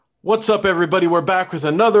What's up, everybody? We're back with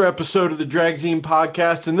another episode of the Dragzine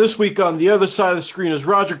Podcast, and this week on the other side of the screen is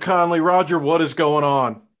Roger Conley. Roger, what is going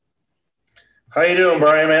on? How you doing,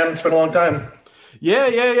 Brian, man? It's been a long time. Yeah.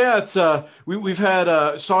 It's we've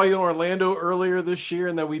had saw you in Orlando earlier this year,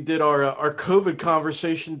 and then we did our COVID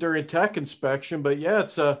conversation during tech inspection. But yeah,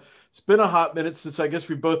 it's been a hot minute since I guess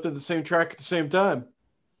we both did the same track at the same time.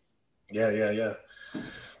 Yeah.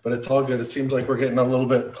 But it's all good. It seems like we're getting a little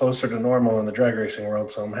bit closer to normal in the drag racing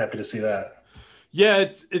world, so I'm happy to see that.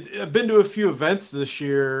 Yeah, I've been to a few events this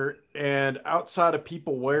year, and outside of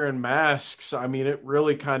people wearing masks, I mean, it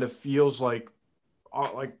really kind of feels like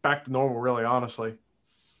back to normal, really, honestly.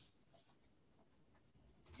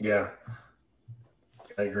 Yeah,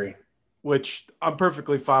 I agree. Which I'm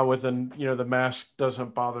perfectly fine with. And, the mask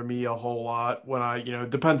doesn't bother me a whole lot when it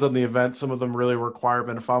depends on the event. Some of them really require,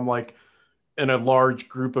 but if I'm like in a large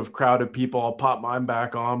group of crowded people, I'll pop mine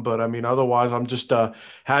back on. But I mean, otherwise, I'm just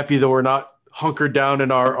happy that we're not hunkered down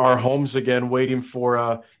in our homes again, waiting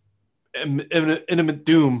for imminent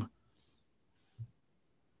doom.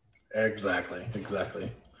 Exactly. Back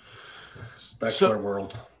to So, our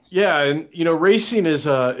world. yeah, and racing is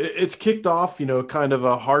it's kicked off, kind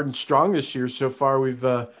of hard and strong this year so far. We've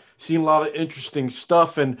seen a lot of interesting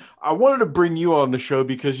stuff, and I wanted to bring you on the show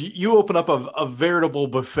because you open up a veritable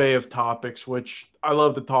buffet of topics, which I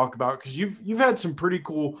love to talk about because you've had some pretty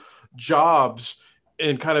cool jobs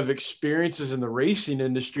and kind of experiences in the racing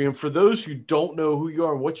industry. And for those who don't know who you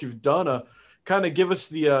are and what you've done, kind of give us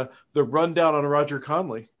the rundown on Roger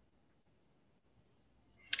Conley.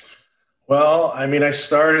 Well, I mean, I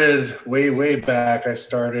started way back. I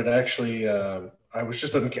started actually. I was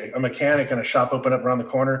just a mechanic in a shop opened up around the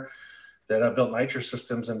corner that built nitro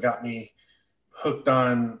systems and got me hooked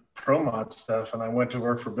on pro mod stuff. And I went to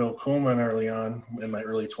work for Bill Coolman early on in my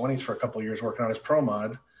early 20s for a couple of years working on his pro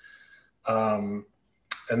mod. And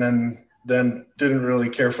then didn't really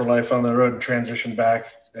care for life on the road and transitioned back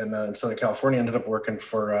in Southern California. Ended up working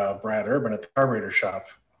for Brad Urban at the carburetor shop.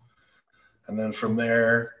 And then from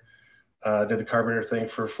there, did the carburetor thing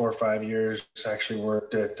for 4 or 5 years. Actually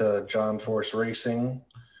worked at John Force Racing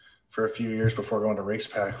for a few years before going to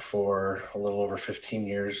Racepack for a little over 15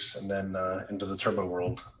 years. And then into the turbo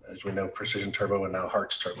world, as we know, Precision Turbo and now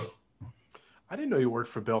Hart's Turbo. I didn't know you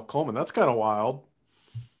worked for Bill Coleman. That's kind of wild.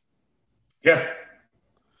 Yeah,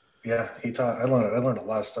 he taught. I learned a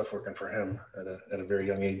lot of stuff working for him at a very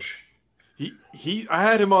young age. I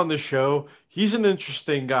had him on the show. He's an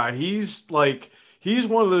interesting guy. He's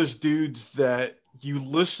one of those dudes that you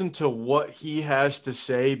listen to what he has to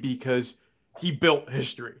say because he built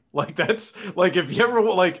history. Like that's like if you ever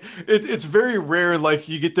it's very rare in life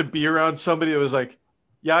you get to be around somebody that was like,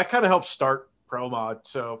 yeah, I kind of helped start Pro Mod.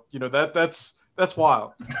 So that's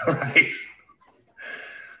wild. Right.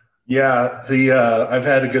 Yeah, I've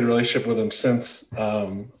had a good relationship with him since.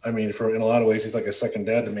 I mean, in a lot of ways, he's like a second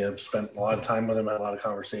dad to me. I've spent a lot of time with him, had a lot of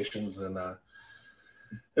conversations, and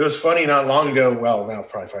it was funny not long ago. Well, now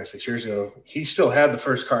probably 5, 6 years ago, he still had the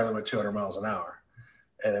first car that went 200 miles an hour,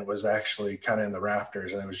 and it was actually kind of in the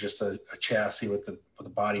rafters, and it was just a chassis with the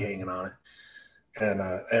body hanging on it, and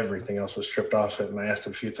everything else was stripped off it. And I asked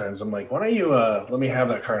him a few times, I'm like, why don't you let me have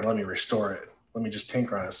that car and let me restore it? Let me just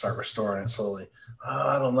tinker on it, start restoring it slowly. Oh,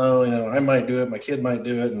 I don't know, I might do it, my kid might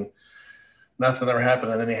do it, and nothing ever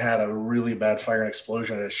happened. And then he had a really bad fire and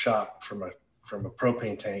explosion at his shop from a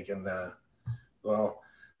propane tank, and well,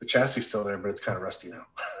 the chassis is still there, but it's kind of rusty now.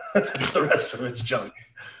 The rest of it's junk.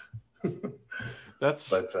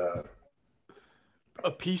 That's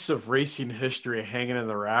a piece of racing history hanging in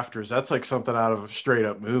the rafters. That's like something out of a straight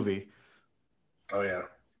up movie. Oh yeah.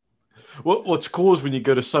 What's cool is when you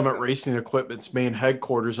go to Summit Racing Equipment's main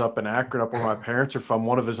headquarters up in Akron, up where my parents are from.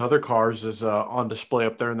 One of his other cars is on display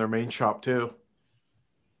up there in their main shop too.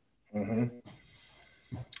 Mm-hmm.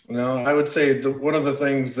 No, I would say one of the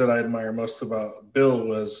things that I admire most about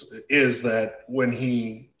Bill is that when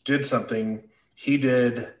he did something, he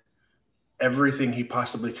did everything he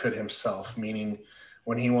possibly could himself. Meaning,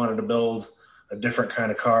 when he wanted to build a different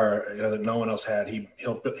kind of car, that no one else had, he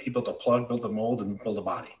built a plug, built a mold, and built a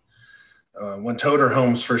body. When Toter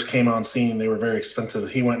Homes first came on scene, they were very expensive.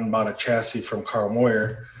 He went and bought a chassis from Carl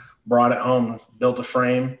Moyer, brought it home, built a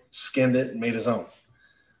frame, skinned it, and made his own.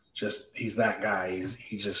 He's that guy.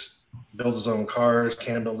 He just builds his own cars,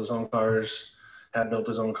 can build his own cars, had built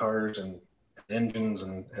his own cars and engines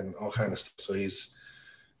and all kind of stuff. So he's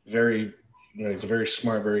very, he's a very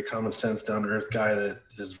smart, very common sense, down to earth guy that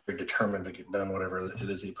is very determined to get done whatever it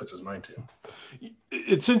is he puts his mind to.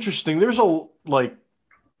 It's interesting. There's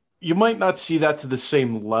you might not see that to the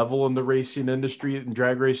same level in the racing industry and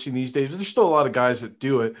drag racing these days, but there's still a lot of guys that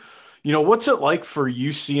do it. What's it like for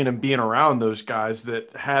you seeing and being around those guys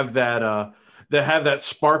that have that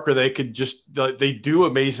spark where they could just they do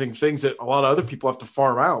amazing things that a lot of other people have to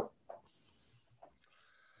farm out.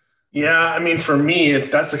 Yeah, I mean, for me,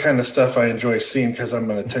 that's the kind of stuff I enjoy seeing because I'm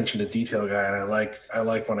an attention to detail guy, and I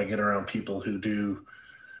like when I get around people who do,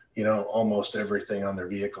 almost everything on their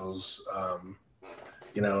vehicles.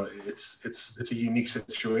 It's a unique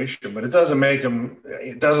situation, but it doesn't make them.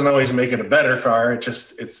 It doesn't always make it a better car.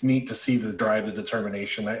 It's neat to see the drive, the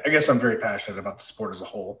determination. I guess I'm very passionate about the sport as a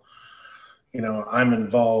whole. I'm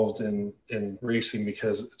involved in racing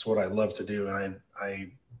because it's what I love to do, and I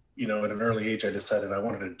at an early age, I decided I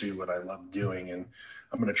wanted to do what I love doing, and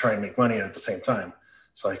I'm going to try and make money at the same time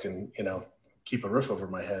so I can, keep a roof over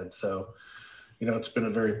my head. So, it's been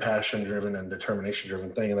a very passion driven and determination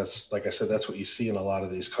driven thing. And that's, like I said, that's what you see in a lot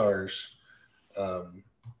of these cars.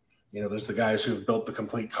 There's the guys who've built the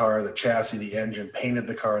complete car, the chassis, the engine, painted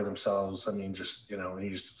the car themselves. I mean, just, you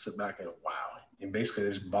just sit back and go, wow. And basically they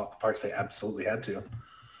just bought the parts they absolutely had to.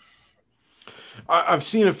 I've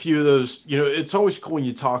seen a few of those. It's always cool when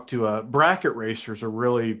you talk to bracket racers are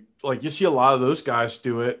really like you see a lot of those guys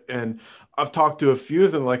do it. And I've talked to a few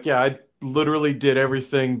of them like, yeah, I literally did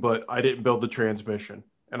everything, but I didn't build the transmission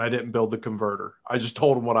and I didn't build the converter. I just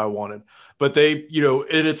told them what I wanted. But they,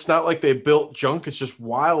 and it's not like they built junk. It's just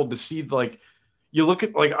wild to see. Like you look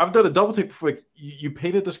at, like I've done a double take before. Like, you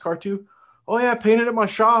painted this car too? Oh yeah, I painted it at my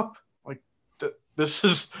shop. This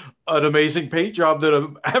is an amazing paint job that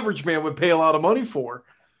an average man would pay a lot of money for.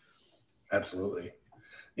 Absolutely.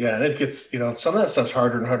 Yeah. And it gets, some of that stuff's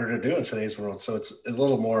harder and harder to do in today's world. So it's a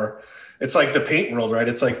little more, it's like the paint world, right?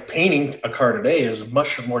 It's like painting a car today is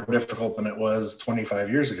much more difficult than it was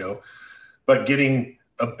 25 years ago. But getting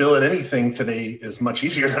a bill at anything today is much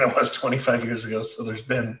easier than it was 25 years ago. So there's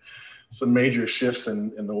been some major shifts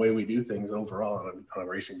in the way we do things overall on a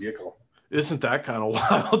racing vehicle. Isn't that kind of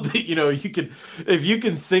wild that, if you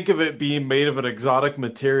can think of it being made of an exotic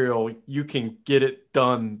material, you can get it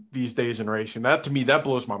done these days in racing. That to me, that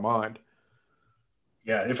blows my mind.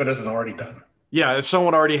 Yeah. If it isn't already done. Yeah. If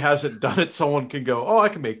someone already hasn't done it, someone can go, oh, I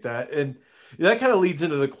can make that. And that kind of leads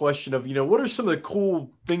into the question of, what are some of the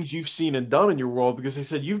cool things you've seen and done in your world? Because they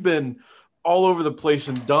said you've been all over the place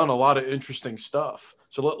and done a lot of interesting stuff.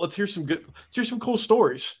 So let's hear some cool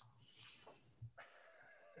stories.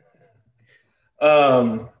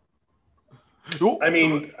 I'll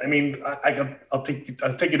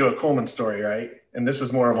take you to a Coleman story, right? And this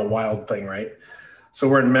is more of a wild thing, right? So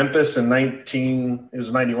we're in Memphis in it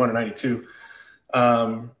was 91 or 92.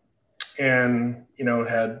 And,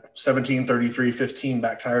 had 17, 33, 15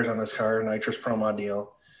 back tires on this car, nitrous Pro Mod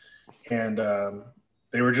deal. And,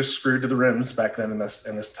 they were just screwed to the rims back then in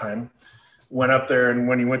this time. Went up there, and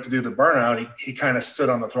when he went to do the burnout, he kind of stood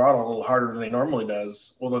on the throttle a little harder than he normally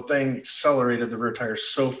does. Well, the thing accelerated the rear tires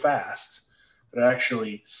so fast that it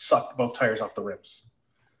actually sucked both tires off the rims.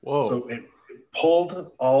 Whoa. So it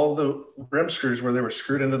pulled all the rim screws where they were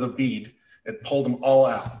screwed into the bead. It pulled them all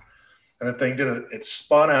out. And the thing it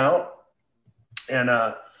spun out and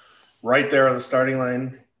right there on the starting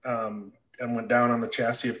line and went down on the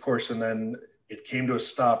chassis, of course, and then it came to a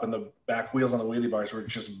stop, and the back wheels on the wheelie bars were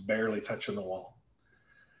just barely touching the wall.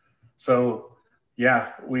 So,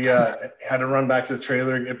 yeah, we had to run back to the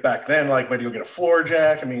trailer. Back then, like, we had to go get a floor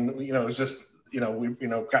jack. I mean, it was just, we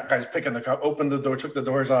got guys picking the car, opened the door, took the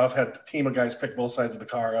doors off, had a team of guys pick both sides of the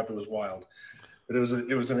car up. It was wild. But it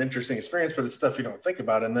was an interesting experience, but it's stuff you don't think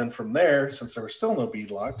about. And then from there, since there were still no bead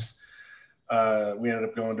locks, we ended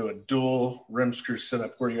up going to a dual rim screw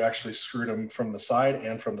setup where you actually screwed them from the side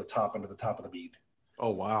and from the top into the top of the bead. Oh,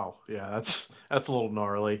 wow. Yeah, that's a little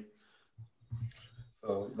gnarly.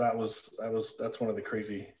 So that's one of the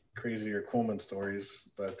crazier Coleman stories.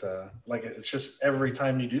 But it's just every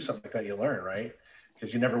time you do something like that, you learn, right?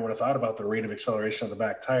 Because you never would have thought about the rate of acceleration of the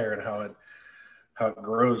back tire and how it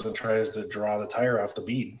grows and tries to draw the tire off the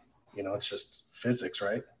bead. It's just physics,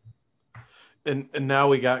 right? And now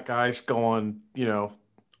we got guys going,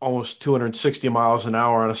 almost 260 miles an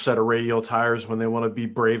hour on a set of radial tires when they want to be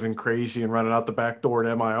brave and crazy and running out the back door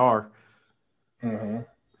at MIR. Mm-hmm.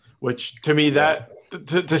 Which to me,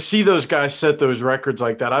 to see those guys set those records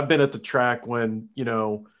like that, I've been at the track when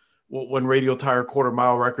radial tire quarter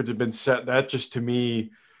mile records have been set. That just, to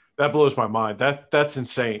me, that blows my mind. That's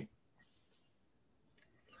insane.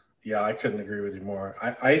 Yeah, I couldn't agree with you more.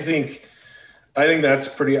 I think that's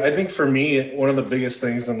pretty. I think for me, one of the biggest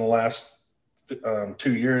things in the last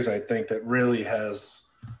 2 years, I think that really has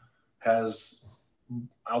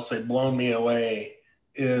I'll say blown me away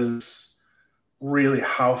is really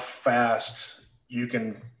how fast you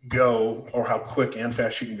can go, or how quick and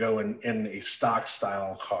fast you can go in a stock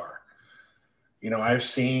style car. I've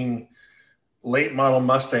seen late model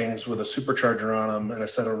Mustangs with a supercharger on them and a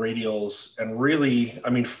set of radials, and really, I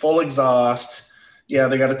mean, full exhaust. Yeah,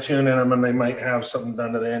 they got a tune in them and they might have something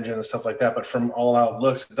done to the engine and stuff like that. But from all out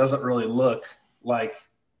looks, it doesn't really look like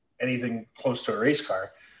anything close to a race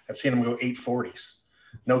car. I've seen them go 840s,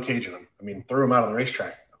 no cage in them. I mean, threw them out of the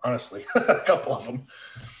racetrack, honestly, a couple of them.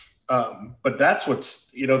 But that's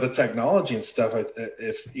what's, the technology and stuff.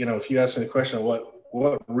 If you ask me the question of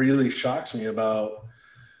what really shocks me about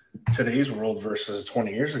today's world versus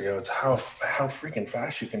 20 years ago, it's how freaking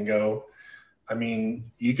fast you can go. I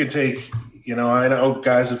mean, you could take, I know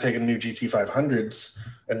guys have taken new GT500s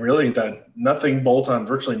and really done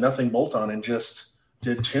virtually nothing bolt on, and just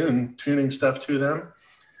did tuning stuff to them.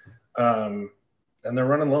 And they're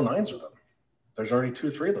running low nines with them. There's already 2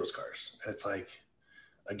 or 3 of those cars. And it's like,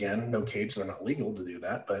 again, no cage. They're not legal to do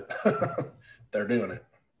that, but they're doing it.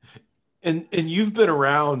 And you've been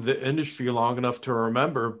around the industry long enough to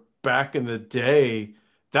remember back in the day,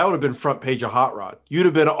 that would have been front page of Hot Rod. You'd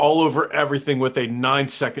have been all over everything with a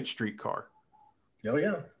 9-second street car. Oh,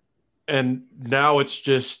 yeah. And now it's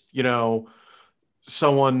just,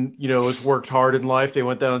 someone, has worked hard in life. They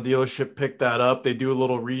went down to a dealership, picked that up. They do a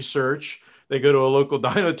little research. They go to a local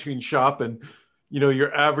dyno tune shop, and,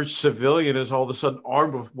 your average civilian is all of a sudden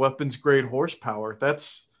armed with weapons grade horsepower.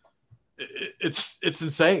 It's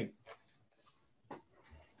insane.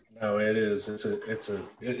 No, it is.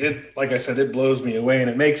 It like I said, it blows me away,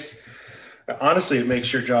 and it makes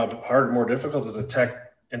your job harder, more difficult as a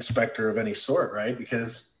tech inspector of any sort, right?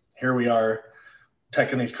 Because here we are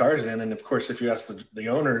teching these cars in, and of course, if you ask the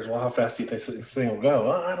owners, well, how fast do you think this thing will go?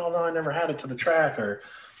 Well, I don't know. I never had it to the track, or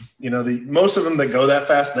most of them that go that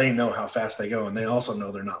fast, they know how fast they go, and they also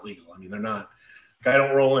know they're not legal. I mean, they're not. Guy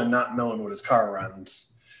don't roll in not knowing what his car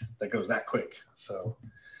runs that goes that quick. So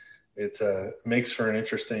it makes for an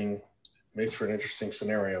interesting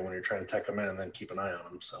scenario when you're trying to tech them in and then keep an eye on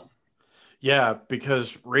them. So, yeah,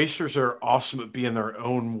 because racers are awesome at being their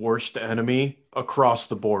own worst enemy across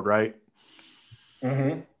the board, right?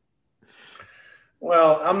 Mm-hmm.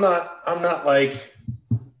 Well, I'm not like,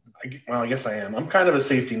 well, I guess I am. I'm kind of a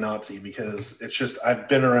safety Nazi, because it's just, I've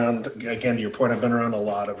been around, again, to your point, I've been around a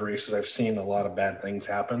lot of races. I've seen a lot of bad things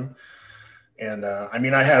happen. And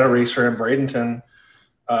I had a racer in Bradenton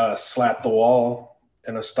slapped the wall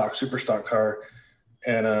in a super stock car,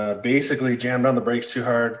 and basically jammed on the brakes too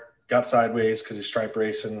hard, got sideways because he's stripe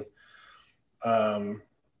racing,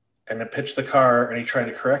 and then pitched the car, and he tried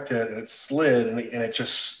to correct it, and it slid, and it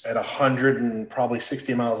just, at 100 and probably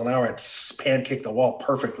 60 miles an hour, it pancaked the wall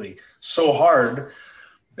perfectly, so hard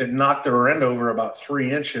it knocked the rear end over about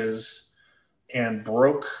 3 inches and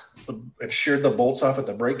it sheared the bolts off at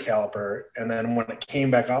the brake caliper. And then when it came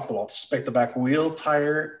back off the wall, it spiked the back wheel,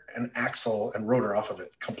 tire, and axle and rotor off of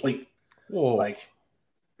it complete. Whoa. Like,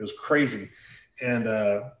 it was crazy. And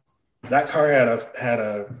that car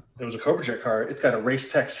it was a Cobra Jet car. It's got a Race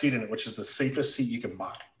Tech seat in it, which is the safest seat you can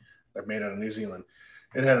buy. They're made out of New Zealand.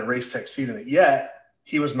 It had a Race Tech seat in it, yet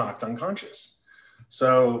he was knocked unconscious.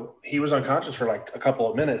 So he was unconscious for like a couple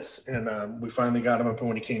of minutes, and we finally got him up, and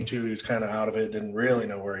when he came to, he was kind of out of it, didn't really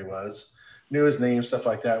know where he was, knew his name, stuff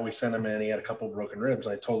like that. We sent him in. He had a couple of broken ribs.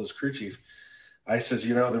 I told his crew chief, I says,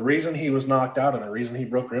 the reason he was knocked out and the reason he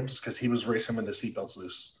broke ribs is because he was racing with the seatbelts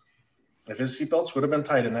loose. If his seatbelts would have been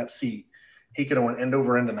tight in that seat, he could have went end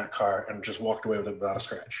over end in that car and just walked away with it without a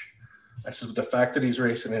scratch. I said, but the fact that he's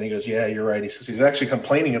racing, and he goes, yeah, you're right. He says he's actually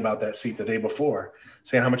complaining about that seat the day before,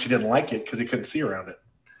 saying how much he didn't like it because he couldn't see around it.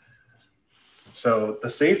 So the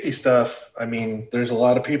safety stuff, there's a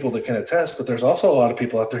lot of people that can attest, but there's also a lot of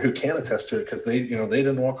people out there who can't attest to it because they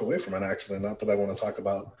didn't walk away from an accident. Not that I want to talk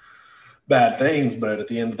about bad things, but at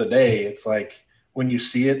the end of the day, it's like when you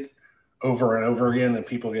see it over and over again and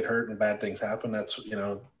people get hurt and bad things happen, that's,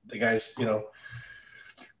 the guys,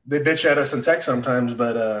 they bitch at us in tech sometimes,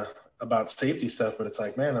 but about safety stuff, but it's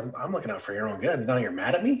like, man, I'm looking out for your own good. And now you're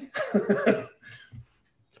mad at me.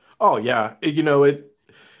 Oh yeah.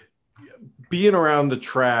 Being around the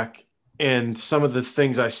track and some of the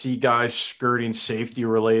things I see guys skirting safety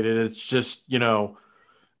related, it's just,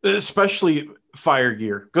 especially fire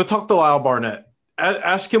gear. Go talk to Lyle Barnett.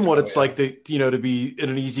 Ask him what it's like to be in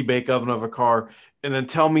an easy bake oven of a car, and then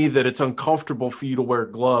tell me that it's uncomfortable for you to wear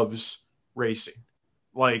gloves racing.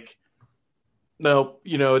 Like, no,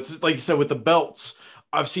 it's like you said with the belts.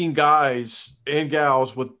 I've seen guys and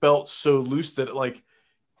gals with belts so loose that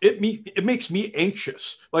it makes me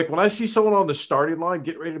anxious. Like when I see someone on the starting line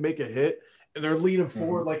getting ready to make a hit and they're leaning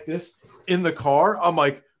forward like this in the car, I'm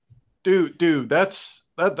like, dude, that's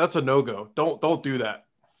a no-go. Don't do that.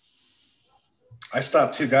 I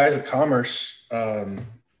stopped 2 guys at Commerce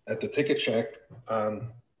at the ticket check,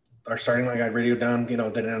 our starting line guy radioed down, they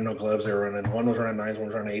didn't have no gloves. They were running, one was running 9s, one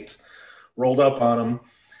was running 8s, rolled up on them.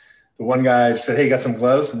 The one guy said, "Hey, you got some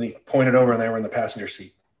gloves?" And he pointed over and they were in the passenger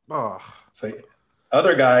seat. Oh. So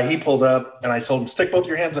other guy, he pulled up and I told him, "Stick both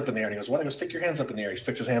your hands up in the air." And he goes, "What?" I go, "Stick your hands up in the air." He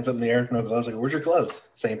sticks his hands up in the air, no gloves. I go, "Where's your gloves?"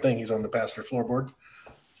 Same thing. He's on the passenger floorboard.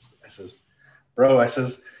 I says, "Bro," I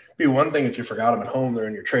says, "it'd be one thing if you forgot them at home, they're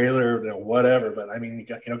in your trailer, whatever. But I mean,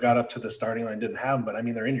 you got up to the starting line, didn't have them, but I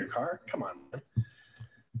mean, they're in your car. Come on, man."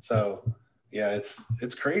 So yeah,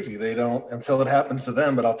 it's crazy. They don't until it happens to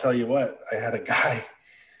them. But I'll tell you what, I had a guy,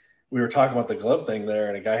 we were talking about the glove thing there,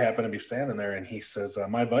 and a guy happened to be standing there, and he says,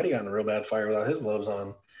 "My buddy got in a real bad fire without his gloves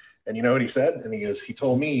on." And you know what he said? And he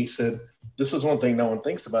told me, he said, "This is one thing no one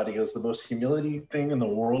thinks about." He goes, "The most humiliating thing in the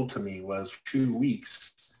world to me was for 2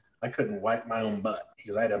 weeks, I couldn't wipe my own butt." He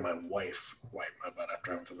goes, "I had to have my wife wipe my butt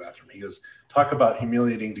after I went to the bathroom." He goes, "Talk about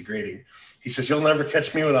humiliating, degrading." He says, "You'll never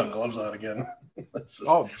catch me without gloves on again."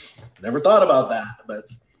 Never thought about that, but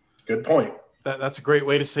good point. That's a great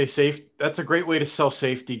way to say safe. That's a great way to sell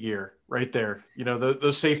safety gear right there.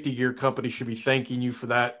 Those safety gear companies should be thanking you for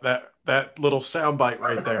that little soundbite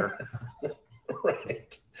right there.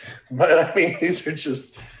 Right. But I mean, these are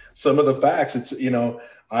just some of the facts. It's,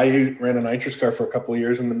 I ran a nitrous car for a couple of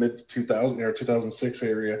years in the mid 2000 or 2006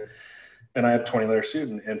 area. And I had a 20-layer suit,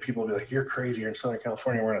 and people would be like, "You're crazy. You're in Southern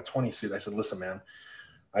California wearing a 20 suit." I said, "Listen, man,"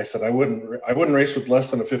 I said, I wouldn't race with less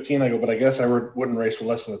than a 15. I go, "But I guess I wouldn't race with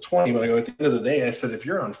less than a 20. But I go, at the end of the day," I said, "if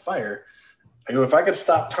you're on fire," I go, "if I could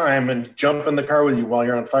stop time and jump in the car with you while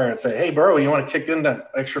you're on fire and say, 'Hey, bro, you want to kick in that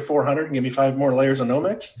extra 400 and give me 5 more layers of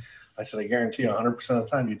Nomex?' I said, I guarantee you 100% of the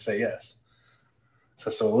time you'd say yes."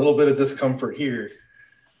 So a little bit of discomfort here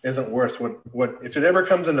isn't worth what if it ever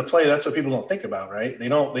comes into play. That's what people don't think about, right? They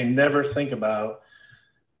never think about,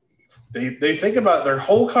 they think about their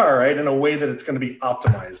whole car, right, in a way that it's going to be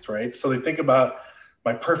optimized, right? So they think about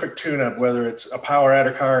my perfect tune-up, whether it's a power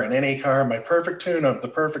adder car, an NA car, my perfect tune-up, the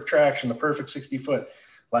perfect traction, the perfect 60-foot.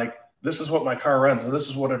 Like, this is what my car runs, and this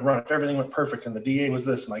is what it'd run if everything went perfect, and the DA was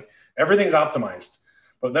this, and like everything's optimized.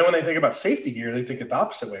 But then when they think about safety gear, they think it the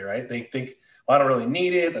opposite way, right? They think, well, I don't really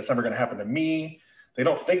need it. That's never going to happen to me. They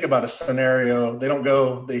don't think about a scenario.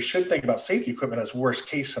 They should think about safety equipment as worst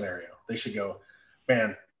case scenario. They should go,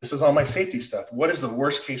 "Man, this is all my safety stuff. What is the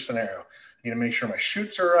worst case scenario? I need to make sure my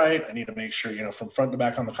chutes are right. I need to make sure, from front to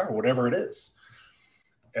back on the car, whatever it is."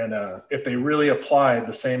 And if they really applied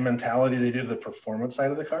the same mentality they did to the performance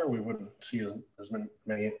side of the car, we wouldn't see as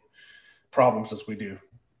many problems as we do.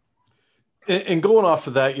 And going off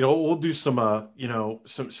of that, we'll do some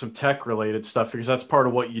some tech related stuff because that's part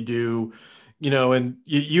of what you do, and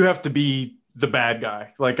you have to be the bad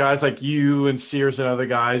guy, like guys like you and Sears and other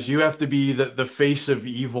guys. You have to be the face of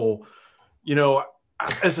evil,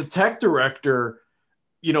 as a tech director.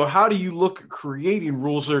 How do you look at creating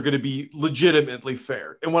rules that are going to be legitimately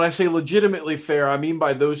fair? And when I say legitimately fair, I mean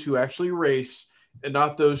by those who actually race and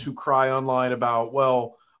not those who cry online about,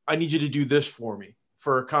 "Well, I need you to do this for me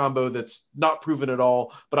for a combo that's not proven at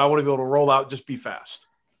all, but I want to be able to roll out, just be fast."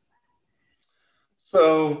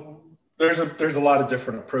 So there's a lot of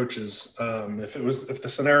different approaches. If the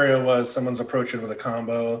scenario was someone's approaching with a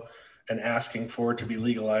combo and asking for it to be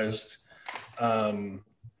legalized,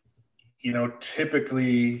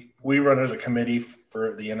 typically we run as a committee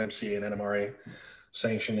for the NMCA and NMRA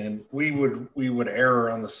sanction, and we would err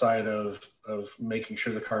on the side of making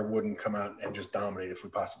sure the car wouldn't come out and just dominate if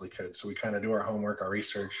we possibly could. So we kind of do our homework, our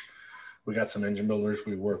research. We got some engine builders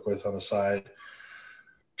we work with on the side,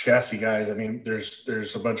 chassis guys. I mean,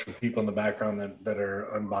 there's a bunch of people in the background that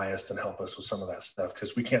are unbiased and help us with some of that stuff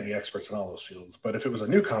because we can't be experts in all those fields. But if it was a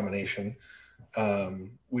new combination,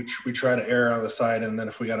 we try to err on the side, and then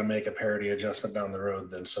if we got to make a parity adjustment down the road,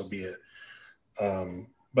 then so be it.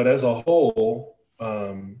 But as a whole,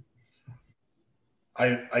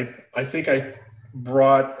 I think I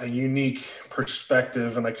brought a unique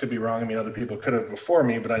perspective, and I could be wrong. I mean, other people could have before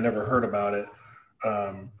me, but I never heard about it.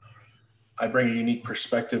 I bring a unique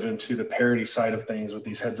perspective into the parity side of things with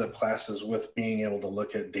these heads-up classes, with being able to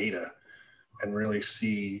look at data and really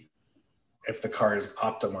see if the car is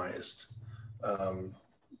optimized.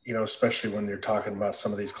 Especially when you're talking about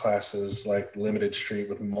some of these classes like limited street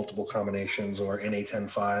with multiple combinations, or NA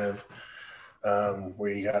 10.5,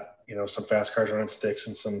 where you got, some fast cars running sticks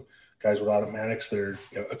and some guys with automatics that are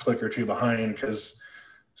a click or two behind.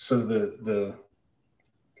 So the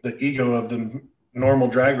ego of the normal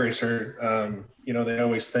drag racer, they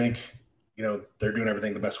always think, they're doing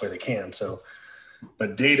everything the best way they can. So,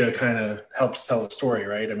 but data kind of helps tell the story,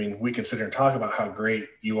 right? I mean, we can sit here and talk about how great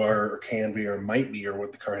you are or can be or might be or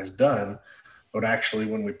what the car has done, but actually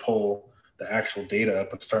when we pull the actual data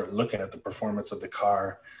up and start looking at the performance of the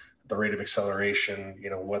car, the rate of acceleration,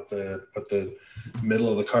 what the middle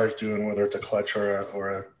of the car is doing, whether it's a clutch or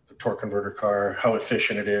a torque converter car, how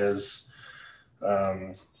efficient it is.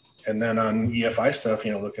 And then on EFI stuff,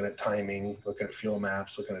 looking at timing, looking at fuel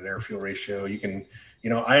maps, looking at air fuel ratio, you can,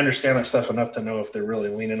 I understand that stuff enough to know if they're really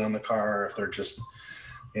leaning on the car, or if they're just,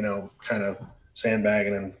 kind of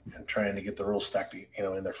sandbagging and trying to get the rules stacked,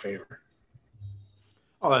 in their favor.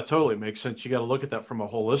 Oh, that totally makes sense. You got to look at that from a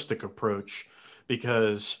holistic approach,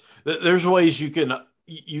 because there's ways you can, I'm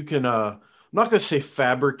not going to say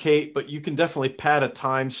fabricate, but you can definitely pad a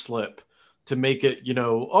time slip to make it,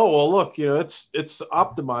 oh, well, look, it's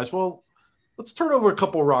optimized. Well, let's turn over a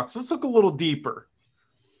couple rocks. Let's look a little deeper.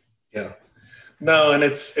 Yeah. No, and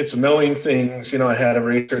it's knowing things. I had a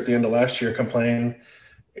racer at the end of last year complain.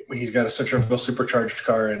 He's got a centrifugal supercharged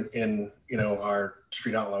car in our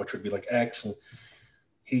street outlaw, which would be like X, and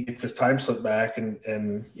he gets his time slip back,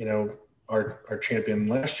 and our champion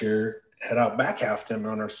last year had out back halved him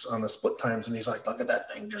on the split times, and he's like, look at that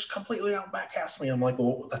thing, just completely out back halves me. I'm like,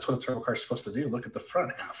 well, that's what a turbo car is supposed to do. Look at the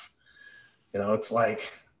front half. It's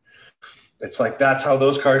like that's how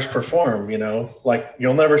those cars perform. Like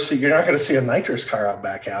you're not going to see a nitrous car out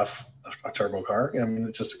back half a turbo car.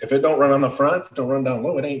 It's just, if it don't run on the front, if it don't run down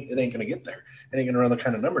low, it ain't going to get there. It ain't going to run the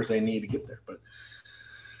kind of numbers they need to get there. But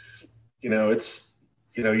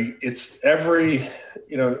it's every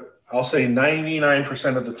I'll say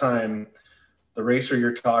 99% of the time, the racer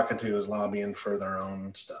you're talking to is lobbying for their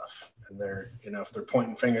own stuff. And they're, if they're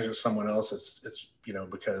pointing fingers at someone else, it's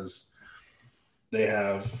because they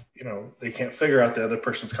have, they can't figure out the other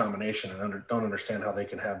person's combination and don't understand how they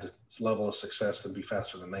can have this level of success and be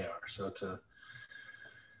faster than they are. So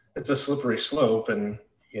it's a slippery slope. And,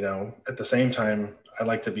 at the same time, I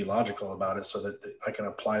like to be logical about it so that I can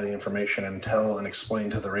apply the information and tell and explain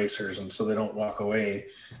to the racers, and so they don't walk away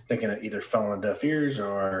thinking it either fell on deaf ears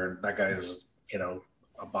or that guy is,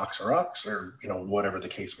 a box of rocks, or, whatever the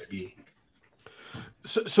case may be.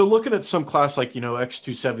 So looking at some class like,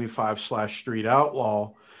 X275 / Street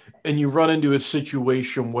Outlaw, and you run into a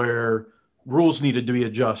situation where rules needed to be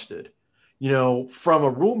adjusted. From a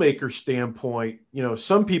rule maker standpoint,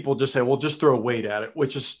 some people just say, well, just throw weight at it,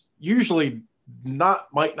 which is usually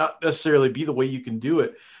might not necessarily be the way you can do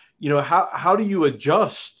it. How do you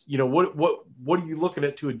adjust? What are you looking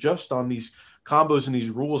at to adjust on these combos and these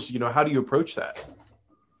rules? How do you approach that?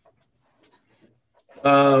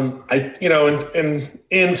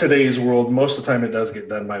 In today's world, most of the time it does get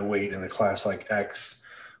done by weight in a class like X,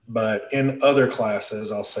 but in other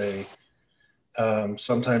classes, I'll say,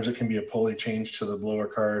 sometimes it can be a pulley change to the blower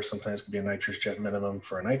car. Sometimes it can be a nitrous jet minimum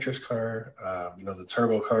for a nitrous car. The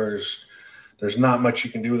turbo cars, there's not much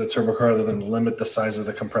you can do with a turbo car other than limit the size of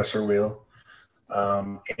the compressor wheel,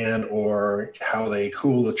 and or how they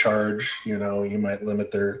cool the charge. You might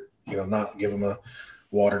limit their, not give them a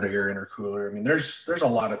water to air intercooler. There's a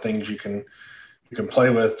lot of things you can play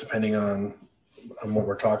with depending on what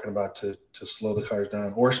we're talking about to slow the cars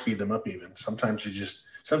down or speed them up even. Sometimes you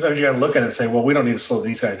got to look at it and say, well, we don't need to slow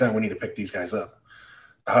these guys down. We need to pick these guys up.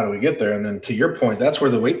 How do we get there? And then to your point, that's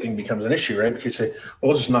where the weight thing becomes an issue, right? Because you say, well,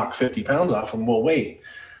 we'll just knock 50 pounds off them. Well, wait.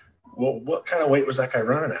 Well, what kind of weight was that guy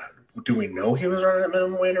running at? Do we know he was running at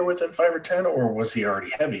minimum weight or within 5 or 10, or was he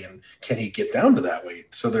already heavy? And can he get down to that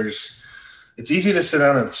weight? So it's easy to sit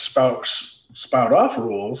down and spout off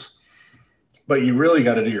rules, but you really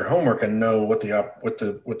got to do your homework and know what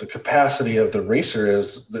the capacity of the racer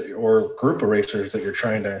is, or group of racers that you're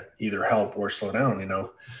trying to either help or slow down.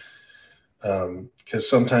 Because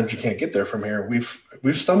sometimes you can't get there from here.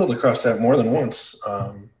 We've stumbled across that more than once.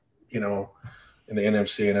 In the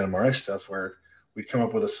NMC and NMRI stuff, where we'd come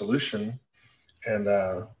up with a solution, and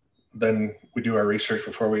then we do our research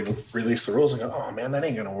before we release the rules and go, oh man, that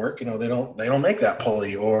ain't gonna work. They don't make that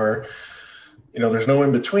pulley, or there's no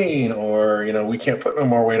in between, or we can't put no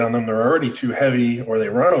more weight on them. They're already too heavy, or they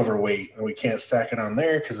run overweight, and we can't stack it on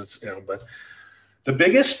there because it's But the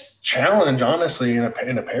biggest challenge, honestly, in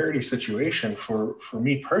a parity situation for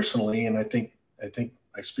me personally, and I think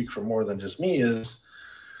I speak for more than just me, is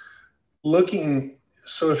looking.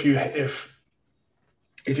 So if you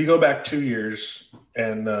go back 2 years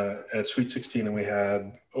and at Sweet 16, and we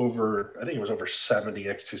had over 70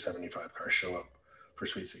 X275 cars show up for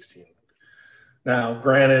Sweet 16. Now,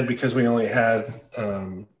 granted, because we only had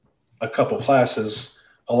a couple classes,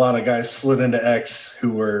 a lot of guys slid into X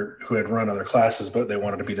who had run other classes, but they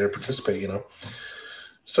wanted to be there to participate,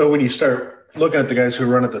 So when you start looking at the guys who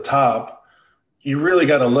run at the top, you really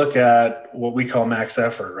got to look at what we call max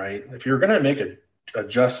effort, right? If you're going to make an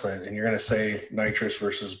adjustment and you're going to say nitrous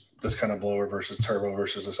versus this kind of blower versus turbo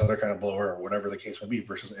versus this other kind of blower, or whatever the case may be,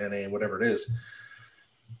 versus NA, whatever it is.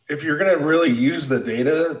 If you're going to really use the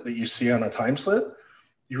data that you see on a time slip,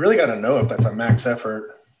 you really got to know if that's a max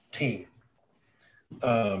effort team.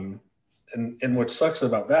 And what sucks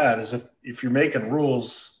about that is if you're making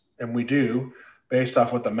rules, and we do, based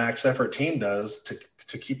off what the max effort team does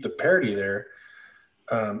to keep the parity there,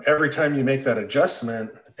 every time you make that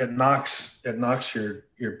adjustment, it knocks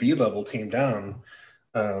your B level team down.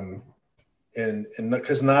 And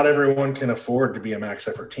because not everyone can afford to be a max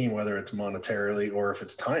effort team, whether it's monetarily or if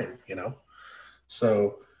it's time,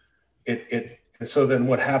 So so then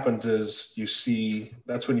what happens is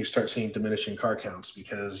that's when you start seeing diminishing car counts,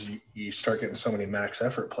 because you start getting so many max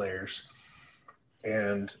effort players.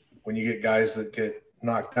 And when you get guys that get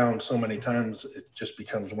knocked down so many times, it just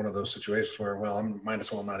becomes one of those situations where, well, I might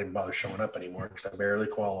as well not even bother showing up anymore because I barely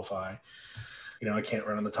qualify. I can't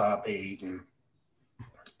run in the top 8. And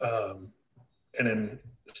then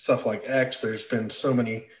stuff like X, there's been so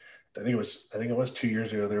many. I think it was 2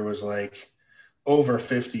 years ago. There was like over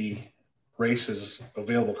 50 races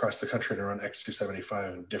available across the country to run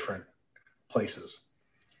X275 in different places.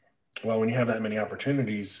 Well, when you have that many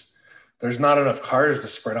opportunities, there's not enough cars to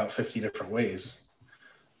spread out 50 different ways.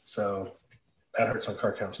 So that hurts on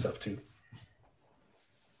car count stuff too.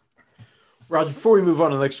 Roger, before we move on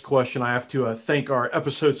to the next question, I have to thank our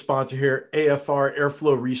episode sponsor here, AFR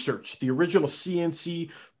Airflow Research, the original CNC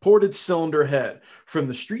ported cylinder head. From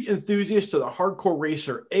the street enthusiast to the hardcore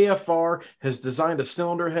racer, AFR has designed a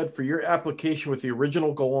cylinder head for your application with the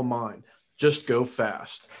original goal in mind: just go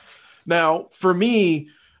fast. Now, for me,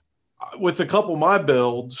 with a couple of my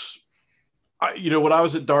builds, when I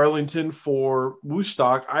was at Darlington for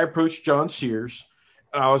Woodstock, I approached John Sears,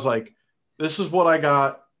 and I was like, this is what I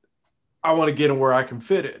got. I want to get in where I can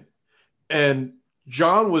fit in. And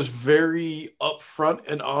John was very upfront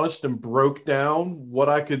and honest and broke down what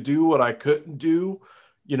I could do, what I couldn't do.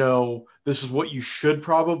 This is what you should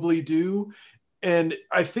probably do. And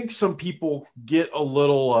I think some people get a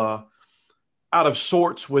little out of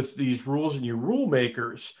sorts with these rules and you rule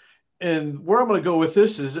makers. And where I'm going to go with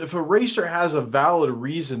this is, if a racer has a valid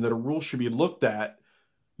reason that a rule should be looked at,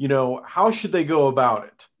 how should they go about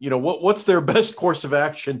it? What's their best course of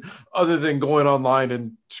action other than going online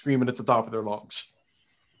and screaming at the top of their lungs?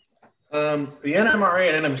 The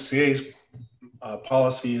NMRA and NMCA's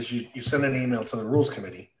policy is you send an email to the rules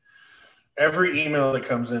committee. Every email that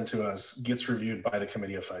comes into us gets reviewed by the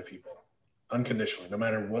committee of 5 people, unconditionally, no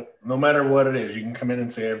matter what it is. You can come in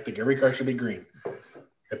and say, I think every car should be green.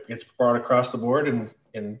 It gets brought across the board,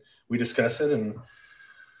 and we discuss it. And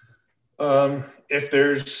if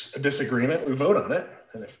there's a disagreement, we vote on it.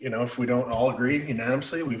 And if we don't all agree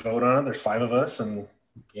unanimously, we vote on it. There's 5 of us, and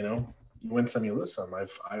you win some, you lose some.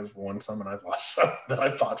 I've won some and I've lost some that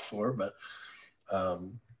I fought for, but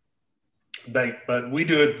we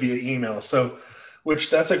do it via email. So,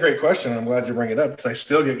 that's a great question. I'm glad you bring it up, because I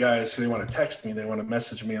still get guys who, they want to text me, they want to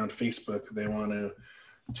message me on Facebook, they want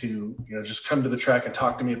to just come to the track and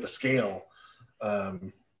talk to me at the scale.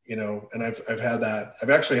 And I've had that. I've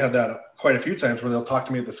actually had that quite a few times where they'll talk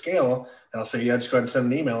to me at the scale, and I'll say, yeah, just go ahead and send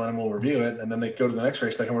an email and we'll review it. And then they go to the next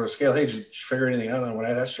race, they come over to the scale. Hey, did you figure anything out on what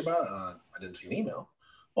I asked you about? I didn't see an email.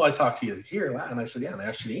 Well, I talked to you here, and I said, yeah, and I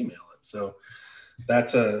asked you to email it. So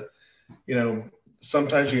that's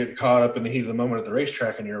sometimes you get caught up in the heat of the moment at the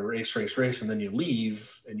racetrack, and you're race, and then you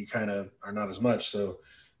leave and you kind of are not as much. So,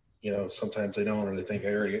 sometimes they don't, or they think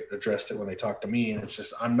I already addressed it when they talk to me. And it's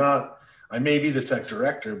just, I may be the tech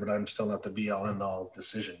director, but I'm still not the be all end all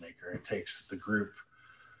decision maker. It takes the group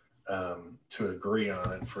to agree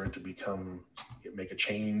on it for it to make a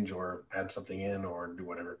change or add something in or do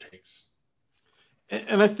whatever it takes.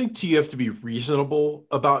 And I think you have to be reasonable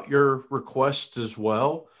about your requests as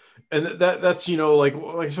well. And that's, like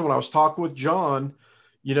I said, when I was talking with John,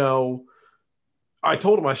 I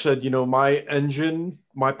told him, I said, my engine,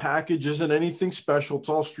 my package isn't anything special. It's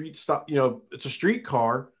all street stop. It's a street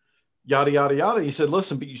car, yada, yada, yada. He said,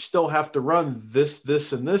 listen, but you still have to run this,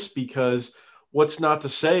 and this, because what's not to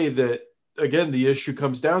say that, again, the issue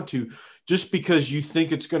comes down to, just because you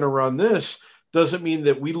think it's going to run this doesn't mean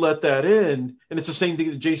that we let that in. And it's the same thing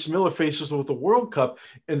that Jason Miller faces with the World Cup,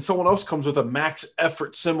 and someone else comes with a max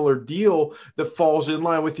effort similar deal that falls in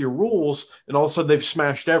line with your rules, and all of a sudden they've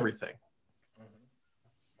smashed everything.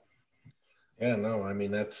 Yeah, no, I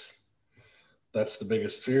mean, that's the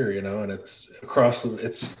biggest fear, and it's across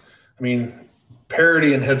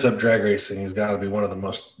parity in heads up drag racing has got to be one of the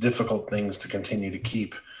most difficult things to continue to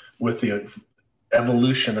keep with the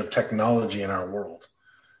evolution of technology in our world.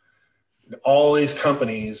 all these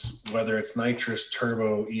companies, whether it's nitrous,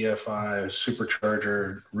 turbo, EFI,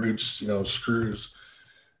 supercharger, roots, screws,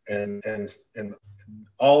 and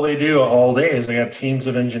all they do all day is they got teams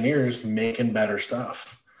of engineers making better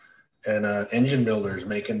stuff, and engine builders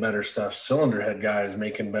making better stuff, cylinder head guys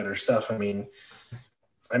making better stuff. I mean,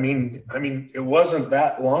 it wasn't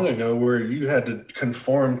that long ago where you had to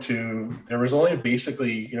conform to. There was only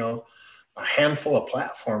basically, a handful of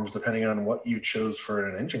platforms depending on what you chose for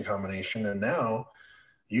an engine combination, and now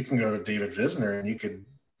you can go to David Visner and you could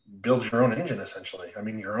build your own engine essentially. I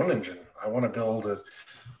mean, your own engine. I want to build a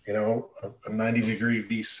 90-degree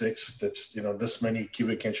V6 that's this many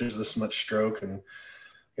cubic inches, this much stroke, and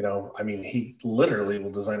he literally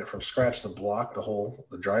will design it from scratch, the block,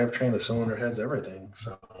 the drivetrain, the cylinder heads, everything.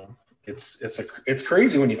 So it's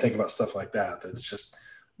crazy when you think about stuff like that. That just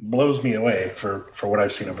blows me away for what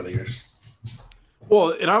I've seen over the years.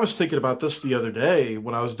 Well, and I was thinking about this the other day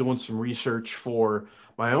when I was doing some research for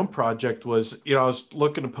my own project. Was I was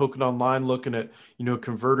poking online, looking at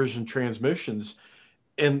converters and transmissions,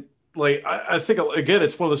 and like I think again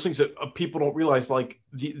it's one of those things that people don't realize, like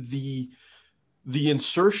the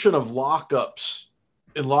insertion of lockups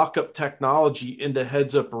and lockup technology into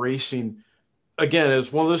heads-up racing, again,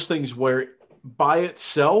 is one of those things where by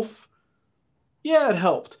itself, yeah, it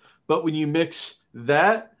helped. But when you mix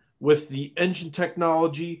that with the engine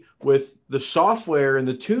technology, with the software and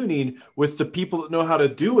the tuning, with the people that know how to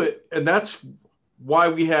do it, and that's why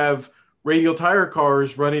we have radial tire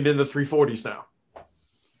cars running in the 340s now.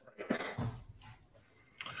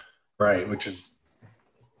 Right, which is,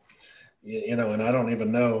 and I don't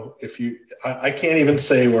even know if I can't even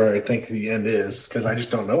say where I think the end is, because I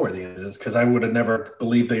just don't know where the end is, because I would have never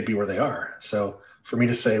believed they'd be where they are. So for me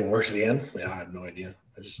to say, where's the end? I have no idea.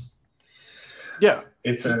 Yeah.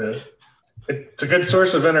 It's a good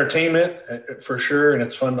source of entertainment for sure. And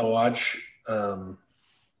it's fun to watch, but on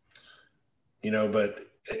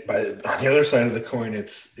the other side of the coin,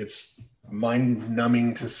 it's mind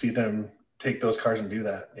numbing to see them take those cars and do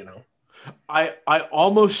that, I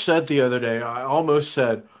almost said the other day,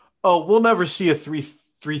 oh, we'll never see a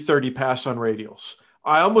 330 pass on radials.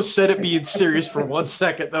 I almost said it being serious for 1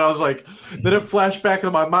 second. Then I was like, then it flashed back into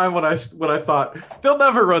my mind when I thought they'll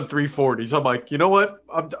never run 340s. I'm like, you know what?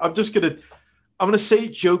 I'm gonna say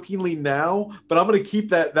it jokingly now, but I'm gonna keep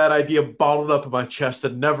that idea bottled up in my chest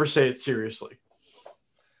and never say it seriously.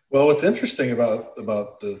 Well, what's interesting about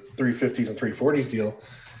the 350s and 340s deal,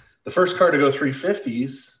 the first car to go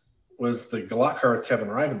 350s was the Galot car with Kevin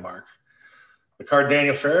Rivenbark. The car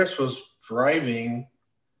Daniel Ferris was driving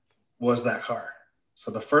was that car. So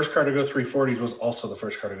the first car to go 340s was also the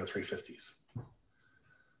first car to go 350s.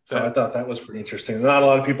 So I thought that was pretty interesting. Not a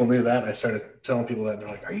lot of people knew that. I started telling people that, and they're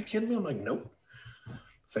like, "Are you kidding me?" I'm like, "Nope,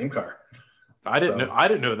 same car." I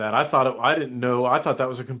didn't know that. I thought that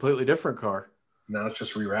was a completely different car. Now it's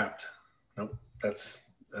just rewrapped. Nope, that's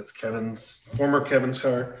former Kevin's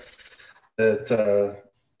car. That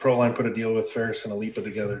Proline put a deal with Ferris and Alipa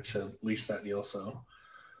together to lease that deal. So.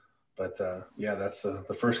 But that's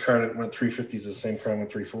the first car that went 350s is the same car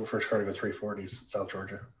that went first car to go 340s in South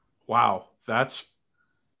Georgia. Wow, that's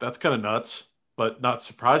kind of nuts, but not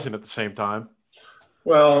surprising at the same time.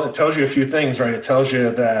 Well, it tells you a few things, right? It tells you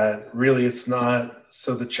that really it's not.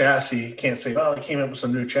 So the chassis, you can't say, well, they came up with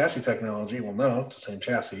some new chassis technology. Well, no, it's the same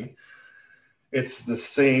chassis. It's the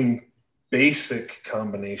same basic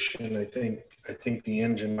combination. I think the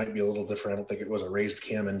engine might be a little different. I don't think it was a raised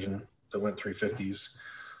cam engine that went 350s.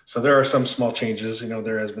 So there are some small changes.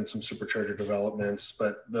 There has been some supercharger developments,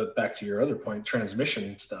 but back to your other point,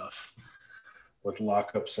 transmission stuff with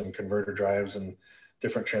lockups and converter drives and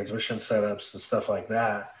different transmission setups and stuff like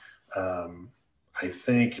that, I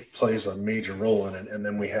think plays a major role in it. And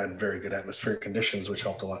then we had very good atmospheric conditions, which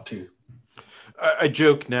helped a lot too. I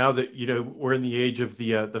joke now that, we're in the age of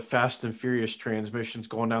the Fast and Furious transmissions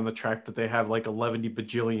going down the track, that they have like 11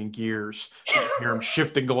 bajillion gears. You hear them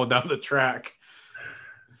shifting going down the track.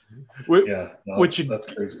 That's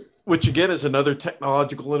crazy. Which again is another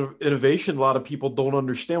technological innovation a lot of people don't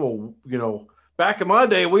understand. Well, back in my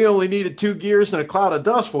day, we only needed 2 gears and a cloud of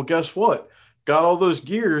dust. Well, guess what? Got all those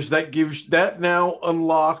gears. That now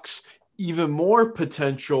unlocks even more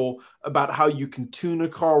potential about how you can tune a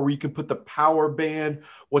car, where you can put the power band.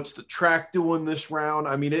 What's the track doing this round?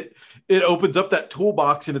 I mean, it opens up that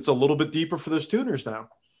toolbox, and it's a little bit deeper for those tuners now.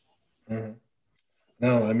 Mm-hmm.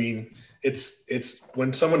 No, I mean, it's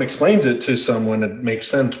when someone explains it to someone, it makes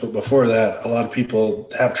sense. But before that, a lot of people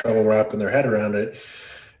have trouble wrapping their head around it.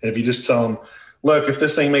 And if you just tell them, look, if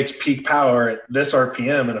this thing makes peak power at this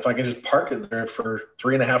RPM, and if I can just park it there for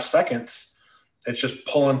 3.5 seconds, it's just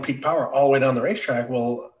pulling peak power all the way down the racetrack.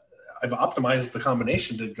 Well, I've optimized the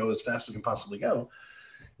combination to go as fast as it can possibly go.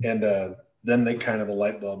 And then the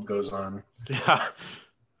light bulb goes on. Yeah.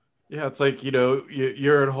 Yeah, it's like,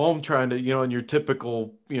 you're at home trying to, in your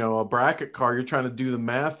typical, a bracket car, you're trying to do the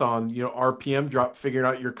math on, RPM drop, figuring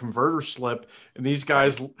out your converter slip. And these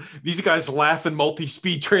guys laugh in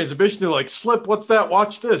multi-speed transmission. They're like, slip, what's that?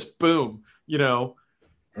 Watch this. Boom.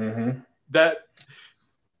 Mm-hmm.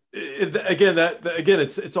 Again,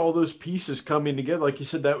 it's all those pieces coming together. Like you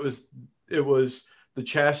said, it was the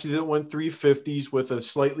chassis that went 350s with a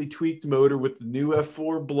slightly tweaked motor with the new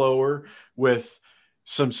F4 blower with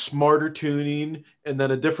some smarter tuning and then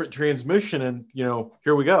a different transmission. And,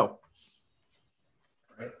 here we go.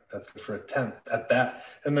 Right. That's good for a 10th at that.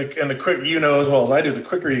 And the quick, as well as I do, the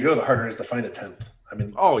quicker you go, the harder it is to find a 10th. I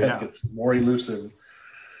mean, 10th gets more elusive.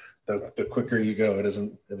 The quicker you go, it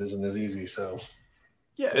isn't as easy. So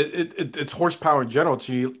yeah, it's horsepower in general.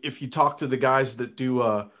 So if you talk to the guys that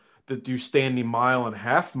do standing mile and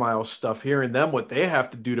half mile stuff, hearing them what they have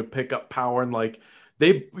to do to pick up power, and like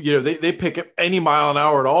they pick up any mile an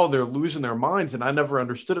hour at all, they're losing their minds. And I never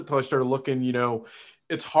understood it until I started looking.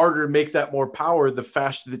 It's harder to make that more power the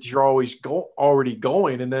faster that you're already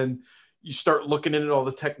going, and then you start looking into all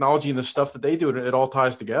the technology and the stuff that they do, and it all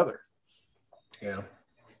ties together. Yeah.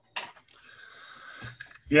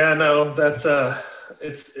 Yeah, no, that's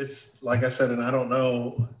it's like I said, and I don't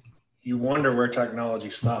know, you wonder where technology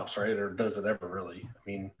stops, right? Or does it ever really? I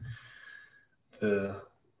mean, the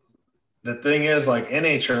thing is, like,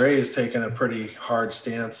 NHRA has taken a pretty hard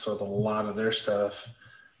stance with a lot of their stuff,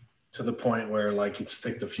 to the point where, like, you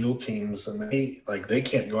stick the fuel teams and they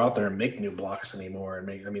can't go out there and make new blocks anymore and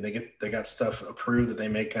they got stuff approved that they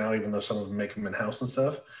make now, even though some of them make them in house and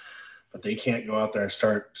stuff. But they can't go out there and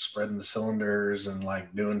start spreading the cylinders and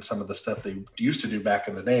like doing some of the stuff they used to do back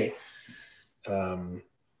in the day. I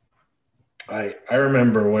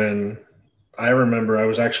remember I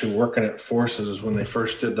was actually working at Forces when they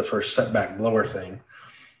first did the first setback blower thing,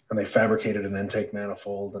 and they fabricated an intake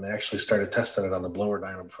manifold, and they actually started testing it on the blower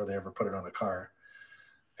dyno before they ever put it on the car.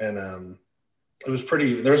 And it was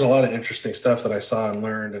there was a lot of interesting stuff that I saw and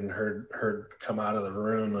learned and heard come out of the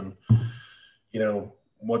room, and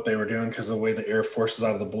what they were doing because of the way the air forces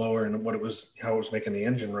out of the blower and how it was making the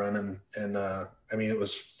engine run. And I mean, it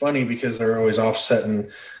was funny because they're always offsetting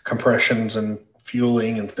compressions and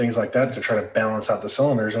fueling and things like that to try to balance out the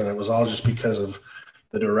cylinders. And it was all just because of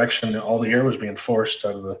the direction that all the air was being forced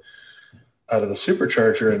out of the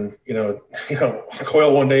supercharger. And,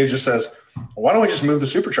 Coyle one day just says, well, why don't we just move the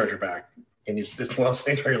supercharger back? And it's one of those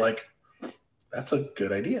things where you're like, that's a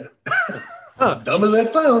good idea. As dumb as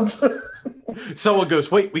that sounds. Someone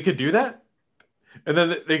goes, wait, we could do that? And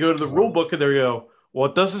then they go to the rule book and they go, well,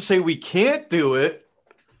 it doesn't say we can't do it.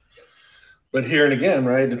 But here and again,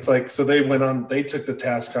 right? It's like, so they took the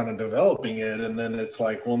task on developing it. And then it's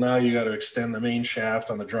like, well, now you got to extend the main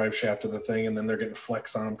shaft on the drive shaft of the thing. And then they're getting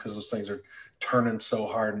flex on them because those things are turning so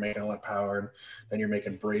hard and making all that power. And then you're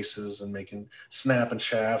making braces and making snapping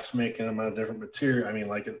shafts, making them out of different material. I mean,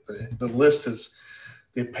 like the list is,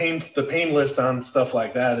 the pain list on stuff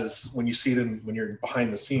like that is, when you see it when you're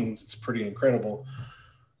behind the scenes, it's pretty incredible.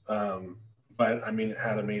 But I mean, it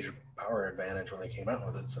had a major power advantage when they came out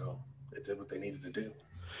with it, so it did what they needed to do.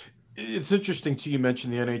 It's interesting too. You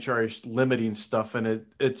mentioned the NHRA limiting stuff, and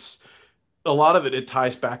it's a lot of it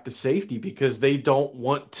ties back to safety because they don't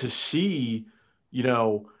want to see,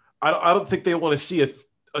 I don't think they want to see a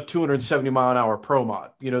 270 mile an hour pro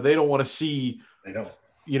mod. They don't want to see. They don't.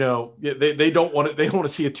 They don't want to. They don't want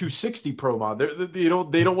to see a 260 pro mod. They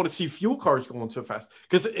don't want to see fuel cars going so fast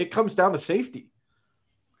because it comes down to safety.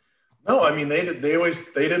 No, I mean they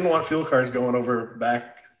didn't want fuel cars going over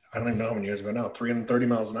back. I don't even know how many years ago now. 330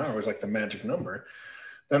 miles an hour was like the magic number.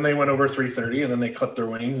 Then they went over 330, and then they clipped their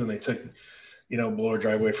wings and they took, blower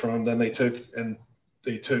drive away from them. Then they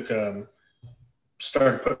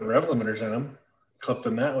started putting rev limiters in them, clipped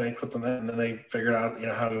them that way, clipped them that, and then they figured out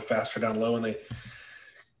how to go faster down low, and they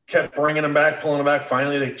kept bringing them back, pulling them back.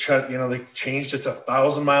 Finally, they changed it to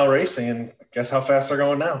 1,000-mile racing, and guess how fast they're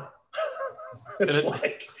going now? That's what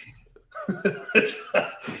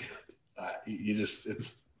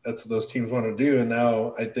those teams want to do. And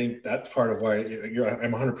now I think that's part of why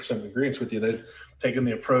I'm 100% in agreement with you. They've taken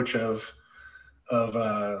the approach of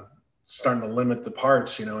starting to limit the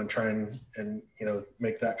parts, and try and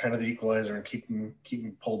make that kind of the equalizer and keep them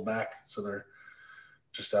pulled back so they're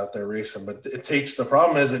just out there racing. But the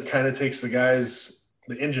problem is it kind of takes the guys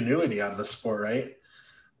the ingenuity out of the sport, right?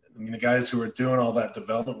 I mean, the guys who are doing all that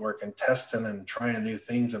development work and testing and trying new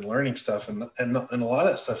things and learning stuff, and a lot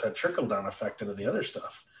of that stuff had trickle down effect into the other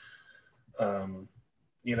stuff.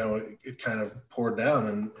 It kind of poured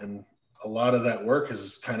down, and a lot of that work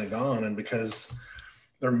is kind of gone, and because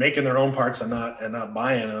they're making their own parts and not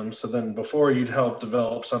buying them. So then before you'd help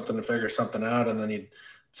develop something to figure something out, and then you'd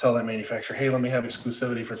tell that manufacturer, hey, let me have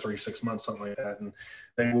exclusivity for 3-6 months, something like that. And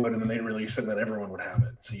they would, and then they'd release it and then everyone would have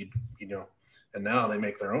it. So and now they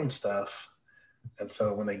make their own stuff. And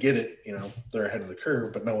so when they get it, they're ahead of the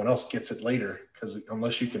curve, but no one else gets it later, because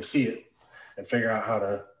unless you can see it and figure out how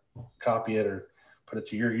to copy it or put it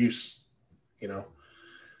to your use,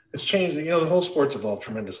 it's changed. The whole sport's evolved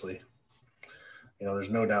tremendously. There's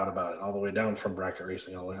no doubt about it, all the way down from bracket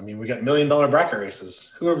racing. We got $1 million bracket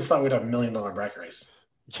races. Whoever thought we'd have $1 million bracket race?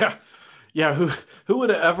 Yeah. Yeah. Who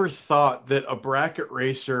would have ever thought that a bracket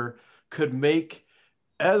racer could make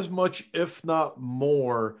as much, if not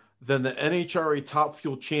more, than the NHRA Top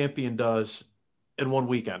Fuel champion does in one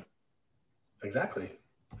weekend? Exactly.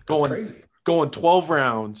 That's crazy. Going 12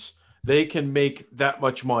 rounds, they can make that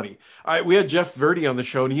much money. We had Jeff Verdi on the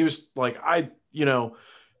show, and he was like,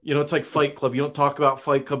 it's like Fight Club. You don't talk about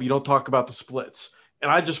Fight Club. You don't talk about the splits. And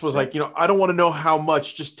I just was like, I don't want to know how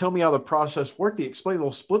much. Just tell me how the process worked. He explained the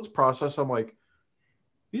whole splits process. I'm like,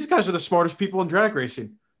 these guys are the smartest people in drag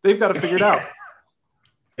racing. They've got to figure it out.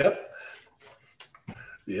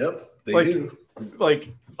 Yep. They do. Like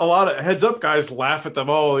a lot of heads up guys laugh at them.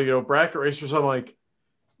 Oh, bracket racers. I'm like,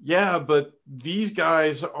 yeah, but these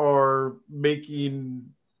guys are making,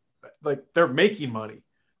 they're making money.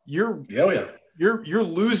 You're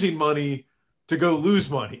losing money to go lose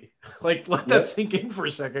money. Let that sink in for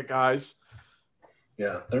a second, guys.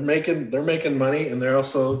 Yeah, they're making money, and they're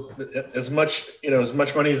also as much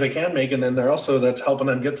money as they can make, and then that's helping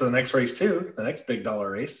them get to the next race too, the next big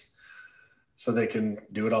dollar race, so they can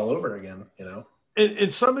do it all over again.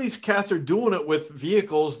 And some of these cats are doing it with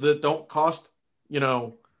vehicles that don't cost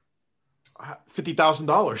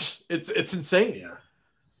 $50,000. It's insane. Yeah,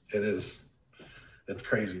 it is. It's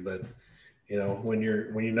crazy, but when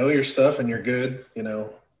you know your stuff and you're good,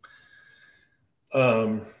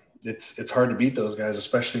 it's hard to beat those guys,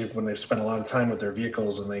 especially when they've spent a lot of time with their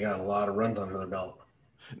vehicles and they got a lot of runs under their belt.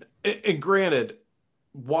 And granted,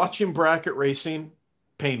 watching bracket racing,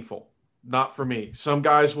 painful. Not for me. Some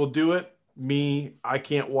guys will do it. Me, I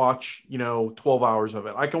can't watch, 12 hours of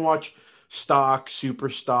it. I can watch stock, super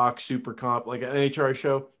comp, like an NHRA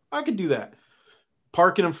show. I could do that.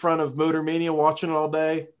 Parking in front of Motor Mania, watching it all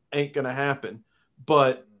day, ain't going to happen.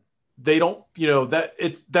 But they don't,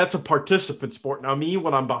 that's a participant sport. Now, me,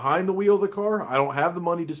 when I'm behind the wheel of the car, I don't have the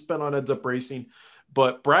money to spend on heads up racing.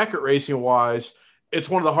 But bracket racing wise, it's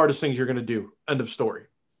one of the hardest things you're going to do. End of story.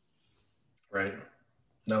 Right.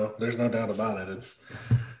 No, there's no doubt about it. It's,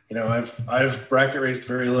 I've bracket raced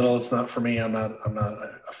very little. It's not for me. I'm not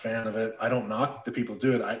a fan of it. I don't knock the people who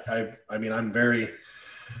do it. I'm very,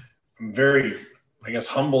 I guess,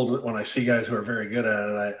 humbled when I see guys who are very good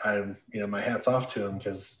at it. My hat's off to them,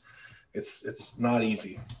 because it's not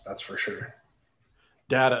easy. That's for sure.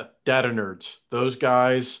 Data nerds. Those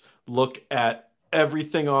guys look at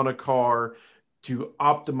everything on a car to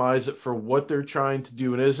optimize it for what they're trying to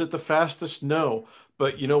do. And is it the fastest? No.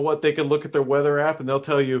 But you know what? They can look at their weather app and they'll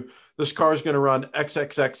tell you this car is going to run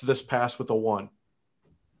XXX this pass with a 1.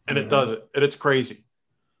 And it does it. And it's crazy.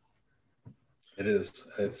 It is.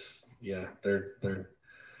 They're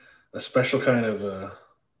a special kind of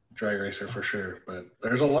drag racer for sure. But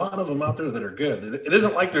there's a lot of them out there that are good. It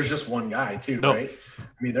isn't like there's just one guy too, no. Right?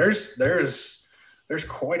 There's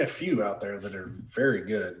quite a few out there that are very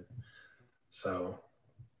good. So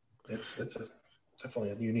it's definitely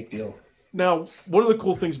a unique deal. Now, one of the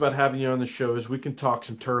cool things about having you on the show is we can talk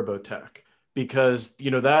some turbo tech, because,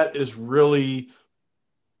 that is really,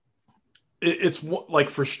 it's like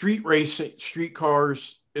for street racing, street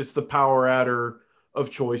cars, it's the power adder of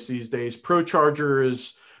choice these days. ProCharger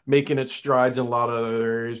is making its strides in a lot of other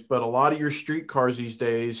areas, but a lot of your street cars these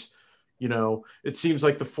days, it seems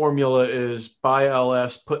like the formula is buy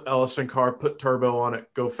LS, put LS in car, put turbo on it,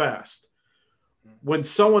 go fast. When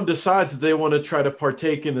someone decides that they want to try to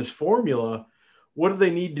partake in this formula, what do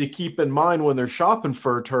they need to keep in mind when they're shopping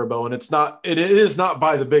for a turbo? And it is not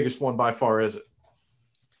buy the biggest one by far, is it?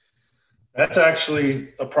 That's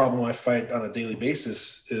actually a problem I fight on a daily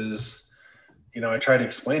basis is, I try to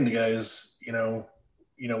explain to guys,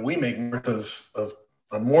 we make north of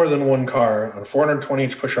on more than one car, on a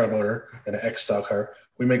 420-inch pushrod motor and an X style car,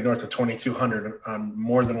 we make north of 2,200 on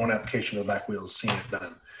more than one application of the back wheels, seeing it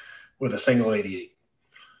done with a single 88.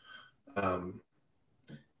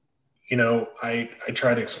 I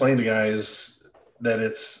try to explain to guys that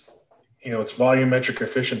it's volumetric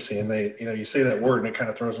efficiency, and they, you say that word and it kind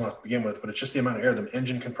of throws them off to begin with, but it's just the amount of air the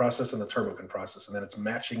engine can process and the turbo can process, and then it's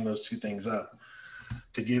matching those two things up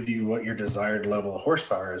to give you what your desired level of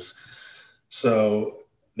horsepower is. So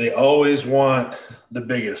they always want the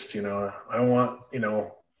biggest, I want,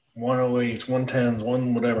 108s, 110s,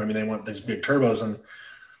 one whatever. I mean, they want these big turbos. And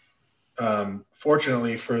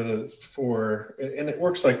fortunately and it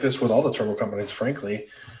works like this with all the turbo companies, frankly,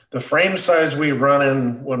 the frame size we run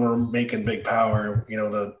in when we're making big power,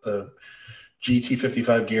 the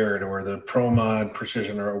GT55 Garrett or the Pro Mod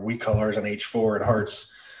Precision, or we call ours an H4 at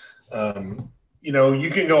Hearts. You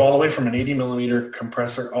can go all the way from an 80 millimeter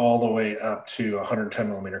compressor all the way up to a 110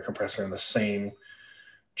 millimeter compressor in the same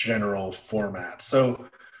general format. So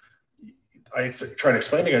I try to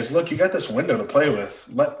explain to you guys, look, you got this window to play with.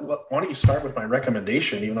 Why don't you start with my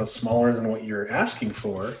recommendation, even though it's smaller than what you're asking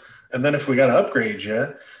for? And then if we got to upgrade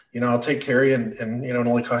you, I'll take care of you and it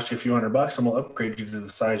only cost you a few $100 and we'll upgrade you to the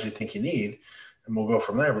size you think you need. And we'll go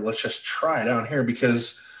from there. But let's just try down here,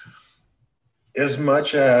 because as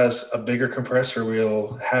much as a bigger compressor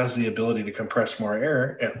wheel has the ability to compress more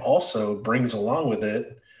air, it also brings along with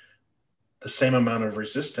it the same amount of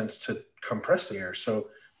resistance to compress the air. So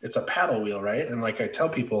it's a paddle wheel, right? And like I tell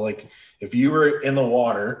people, like if you were in the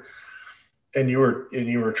water and you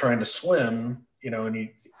were trying to swim, and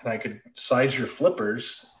I could size your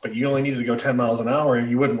flippers, but you only needed to go 10 miles an hour, and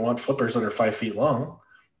you wouldn't want flippers that are 5 feet long,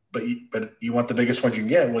 but you want the biggest ones you can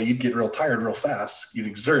get. Well, you'd get real tired real fast. You'd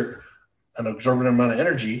exert an exorbitant amount of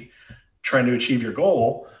energy trying to achieve your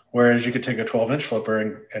goal. Whereas you could take a 12-inch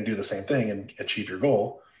flipper and do the same thing and achieve your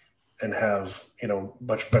goal and have,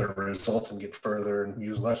 much better results and get further and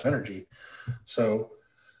use less energy. So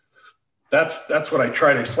that's what I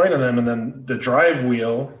try to explain to them. And then the drive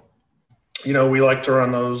wheel, we like to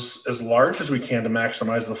run those as large as we can to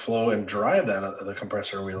maximize the flow and drive that out of the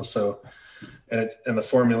compressor wheel. So, and the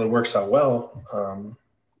formula works out well,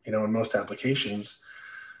 in most applications.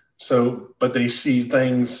 So, but they see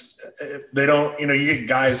things, they don't, you get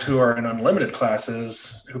guys who are in unlimited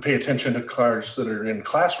classes who pay attention to cars that are in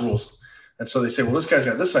class rules. And so they say, well, this guy's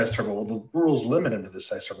got this size turbo. Well, the rules limit him to this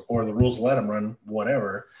size turbo, or the rules let him run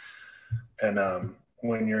whatever. And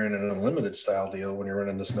when you're in an unlimited style deal, when you're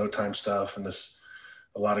running this no time stuff and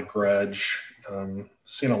a lot of grudge,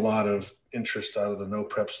 seen a lot of interest out of the no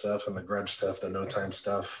prep stuff and the grudge stuff, the no time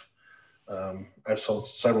stuff. I've sold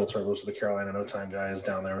several turbos to the Carolina No Time guys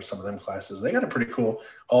down there with some of them classes. They got a pretty cool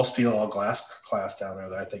all steel, all glass class down there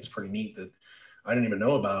that I think is pretty neat that I didn't even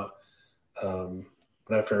know about.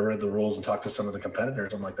 But after I read the rules and talked to some of the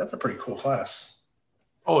competitors, I'm like, that's a pretty cool class.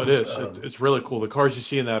 Oh, it is. It's really cool. The cars you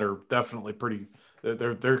see in that are definitely pretty.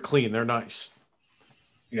 They're clean. They're nice.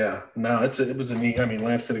 Yeah. No, it was a neat. I mean,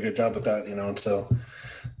 Lance did a good job with that, and so,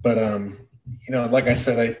 but like I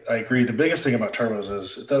said, I agree. The biggest thing about turbos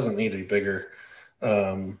is it doesn't need to be bigger.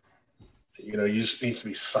 You just needs to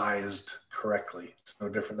be sized correctly. It's no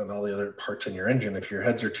different than all the other parts in your engine. If your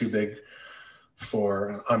heads are too big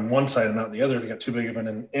for on one side and not the other, if you got too big of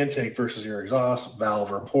an intake versus your exhaust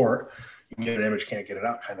valve or port, you can get an image, can't get it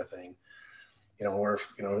out kind of thing. Or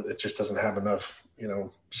if, it just doesn't have enough,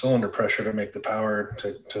 cylinder pressure to make the power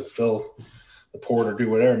to fill the port or do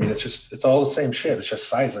whatever. I mean, it's all the same shit. It's just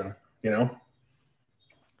sizing,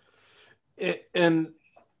 And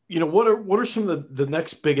what are some of the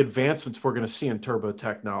next big advancements we're going to see in turbo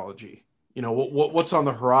technology? What's on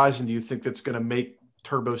the horizon? Do you think that's going to make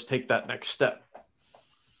turbos take that next step?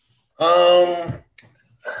 Of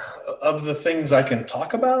the things I can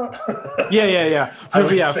talk about, yeah. I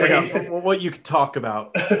forgot what you could talk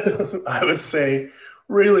about. I would say,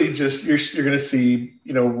 really, just you're going to see,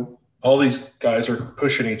 all these guys are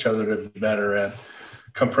pushing each other to be better at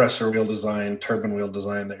compressor wheel design, turbine wheel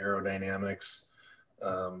design, the aerodynamics.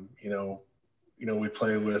 We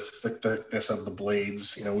play with the thickness of the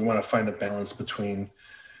blades. We want to find the balance between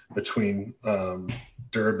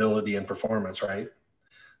durability and performance, right?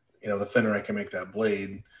 The thinner I can make that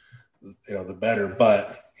blade, the better.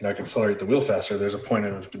 But I can accelerate the wheel faster. There's a point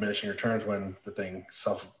of diminishing returns when the thing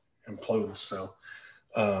self implodes. So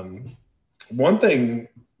one thing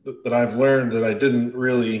that I've learned that I didn't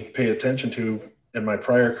really pay attention to in my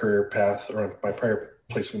prior career path, or my prior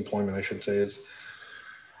place of employment, I should say, is,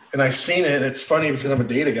 and I've seen it, and it's funny because I'm a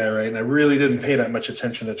data guy, right? And I really didn't pay that much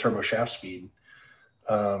attention to turbo shaft speed.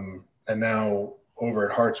 And now over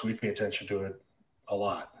at Hearts, we pay attention to it a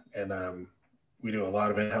lot. And we do a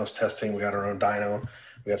lot of in-house testing. We got our own dyno.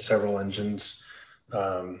 We got several engines.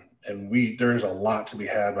 And there's a lot to be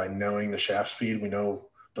had by knowing the shaft speed. We know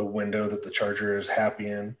the window that the charger is happy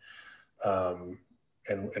in.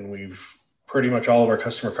 And we've pretty much all of our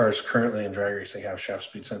customer cars currently in drag racing have shaft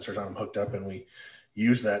speed sensors on them hooked up, and we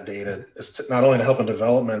use that data not only to help in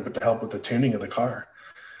development, but to help with the tuning of the car.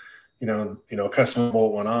 a custom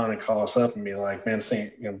bolt went on and call us up and be like, man, this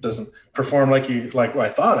ain't, doesn't perform like I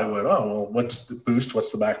thought it would. Oh, well, what's the boost?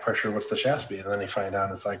 What's the back pressure? What's the shaft speed? And then you find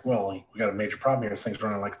out it's like, well, we got a major problem here. This thing's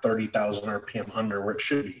running like 30,000 RPM under where it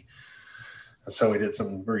should be. And so we did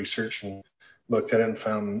some research and looked at it and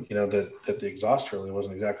found, that the exhaust really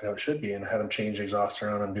wasn't exactly how it should be, and had them change the exhaust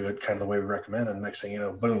around and do it kind of the way we recommend. And next thing you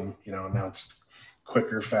know, boom, now it's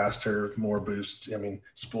quicker, faster, more boost.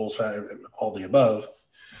 Spools, all the above.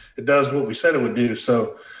 It does what we said it would do.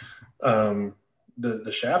 So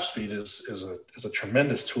the shaft speed is a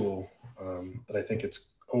tremendous tool that I think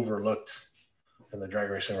it's overlooked in the drag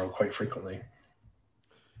racing world quite frequently.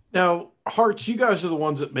 Now, Harts, you guys are the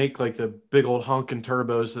ones that make like the big old honking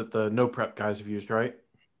turbos that the no prep guys have used, right?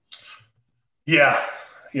 Yeah,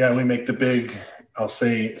 we make the big, I'll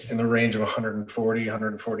say in the range of 140,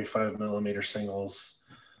 145 millimeter singles.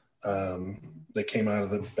 They came out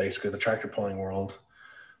of basically the tractor pulling world.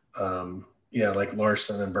 Like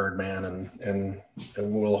Larson and Birdman and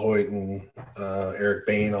Will Hoyt and Eric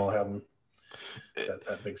Bain all have them,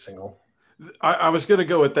 that big single. I was going to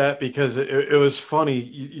go with that because it was funny.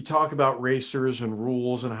 You talk about racers and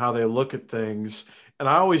rules and how they look at things. And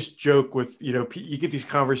I always joke with, you get these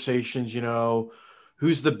conversations,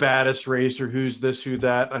 who's the baddest racer, who's this, who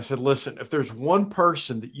that. And I said, listen, if there's one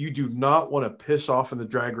person that you do not want to piss off in the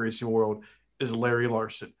drag racing world is Larry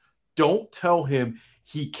Larson. Don't tell him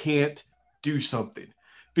he can't do something,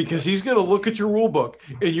 because he's going to look at your rule book,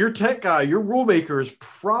 and your tech guy, your rule maker is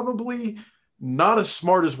probably not as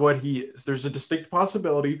smart as what he is. There's a distinct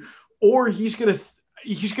possibility, or he's going to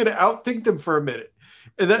outthink them for a minute.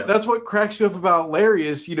 And that's what cracks me up about Larry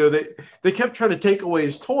is, they kept trying to take away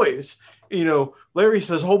his toys. Larry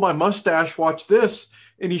says, hold my mustache, watch this.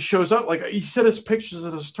 And he shows up, like he sent us pictures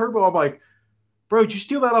of this turbo. I'm like, bro, did you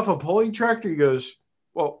steal that off a pulling tractor? He goes,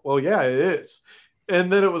 well, yeah, it is.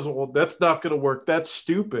 And then it was, well, that's not going to work. That's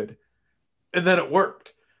stupid. And then it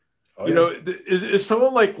worked. Oh, yeah. Is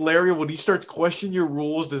someone like Larry, when he starts questioning your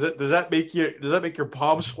rules, does that make your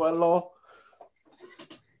palms sweat at all?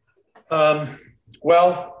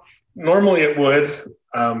 Well, normally it would,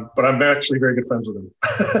 but I'm actually very good friends with him.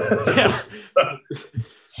 Yeah.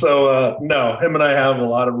 so no, him and I have a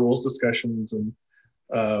lot of rules discussions, and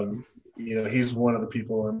he's one of the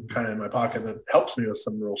people I'm kind of in my pocket that helps me with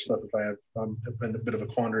some rule stuff if I'm in a bit of a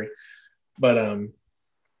quandary. But oh,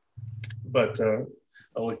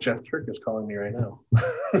 look, Jeff Turk is calling me right now.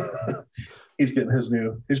 He's putting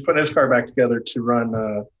his car back together to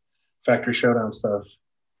run factory showdown stuff.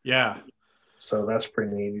 Yeah. So that's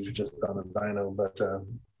pretty neat. He's just on a dyno,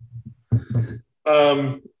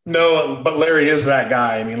 no, but Larry is that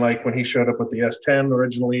guy. I mean, like when he showed up with the S10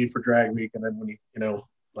 originally for Drag Week, and then when he,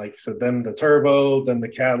 so then the turbo, then the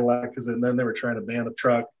Cadillac, because then they were trying to ban the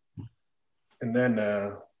truck. And then,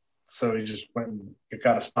 so he just went and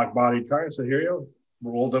got a stock bodied car and said, here you go.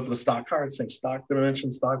 Rolled up the stock car and saying stock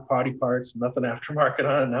dimension, stock body parts, nothing aftermarket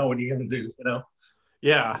on it. Now what are you going to do?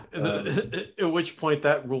 Yeah. At which point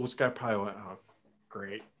that rules guy probably went, oh,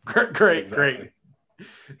 great. Exactly. Great.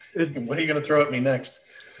 What are you going to throw at me next?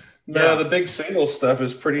 No, the big single stuff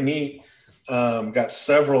is pretty neat. Got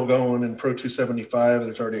several going in Pro 275.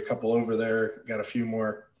 There's already a couple over there. Got a few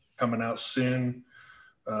more coming out soon.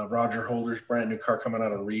 Roger Holder's brand new car coming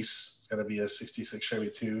out of Reese. It's got to be a 66 Chevy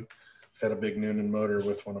 2. It's got a big Noonan motor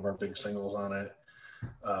with one of our big singles on it.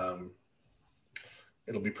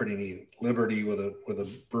 It'll be pretty neat. Liberty with a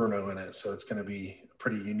Bruno in it, so it's going to be a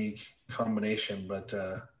pretty unique combination, but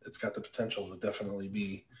it's got the potential to definitely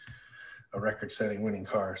be a record-setting winning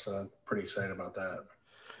car, so I'm pretty excited about that.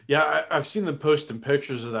 Yeah, I've seen them posting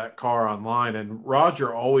pictures of that car online, and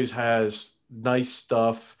Roger always has nice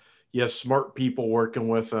stuff. He has smart people working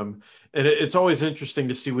with him, and it's always interesting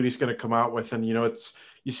to see what he's going to come out with. And you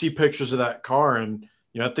see pictures of that car, and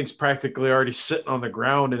that thing's practically already sitting on the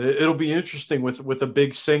ground, and it'll be interesting with a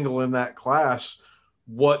big single in that class,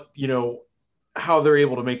 how they're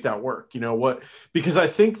able to make that work. Because I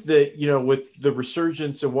think that with the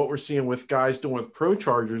resurgence and what we're seeing with guys doing with Pro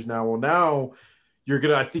Chargers now,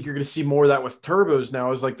 I think you're gonna see more of that with turbos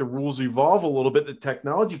now, as like the rules evolve a little bit, the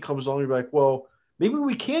technology comes along, you're like, well, maybe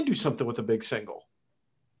we can do something with a big single.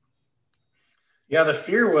 Yeah, the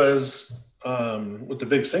fear was with the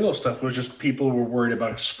big single stuff was just people were worried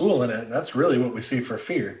about spooling it. That's really what we see for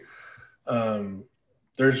fear.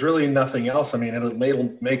 There's really nothing else. I mean,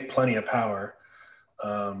 it'll make plenty of power.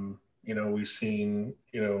 We've seen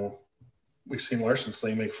Larson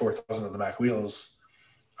Sling make 4,000 of the back wheels.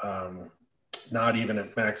 Not even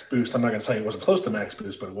at max boost. I'm not going to say it wasn't close to max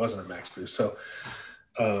boost, but it wasn't at max boost. So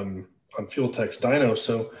on Fuel Tech's dyno.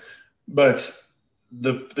 So, but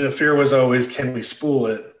the fear was always, can we spool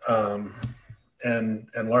it? And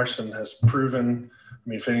Larson has proven. I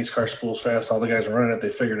mean, Finney's car spools fast. All the guys are running it. They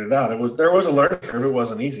figured it out. There was a learning curve. It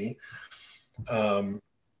wasn't easy. And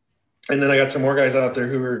then I got some more guys out there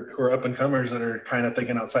who are up and comers that are kind of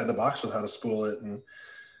thinking outside the box with how to spool it. And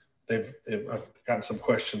I've gotten some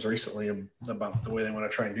questions recently about the way they want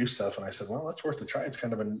to try and do stuff. And I said, well, that's worth a try. It's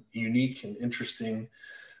kind of a unique and interesting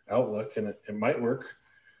outlook, and it might work.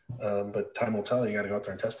 But time will tell. You got to go out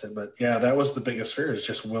there and test it. But yeah, that was the biggest fear, is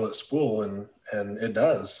just, will it spool? And it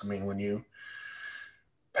does. I mean, when you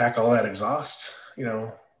pack all that exhaust,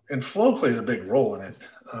 and flow plays a big role in it.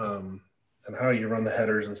 And how you run the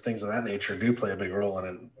headers and things of that nature do play a big role in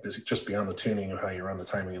it. Is just beyond the tuning of how you run the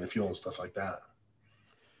timing and the fuel and stuff like that.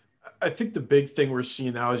 I think the big thing we're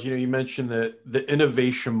seeing now is, you mentioned that the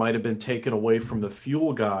innovation might have been taken away from the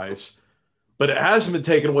fuel guys, but it hasn't been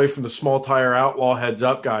taken away from the small tire outlaw heads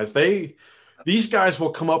up guys. These guys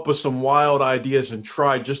will come up with some wild ideas and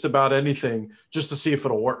try just about anything just to see if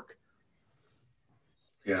it'll work.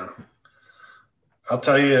 Yeah. I'll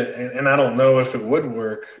tell you, and I don't know if it would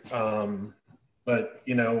work, but,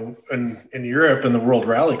 in Europe and the World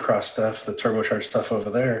Rallycross stuff, the turbocharged stuff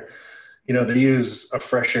over there, they use a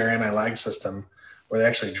fresh air anti-lag system where they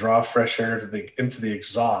actually draw fresh air into the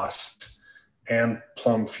exhaust and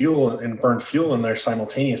plumb fuel and burn fuel in there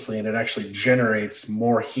simultaneously, and it actually generates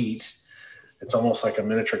more heat. It's almost like a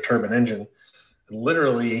miniature turbine engine. And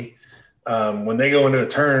literally, when they go into a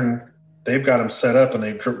turn, they've got them set up and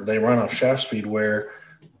they run off shaft speed, where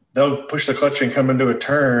they'll push the clutch and come into a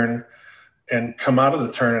turn and come out of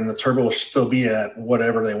the turn, and the turbo will still be at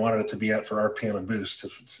whatever they wanted it to be at for RPM and boost.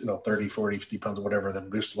 If it's 30, 40, 50 pounds, whatever the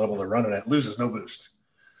boost level they're running at, loses no boost.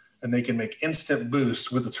 And they can make instant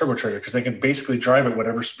boost with the turbocharger, because they can basically drive at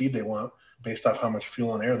whatever speed they want based off how much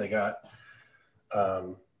fuel and air they got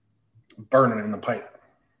burning in the pipe.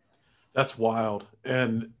 That's wild.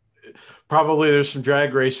 And probably there's some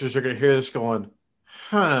drag racers that are going to hear this going,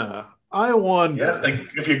 I wonder. Yeah, like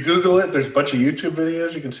if you Google it, there's a bunch of YouTube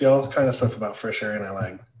videos. You can see all kind of stuff about fresh air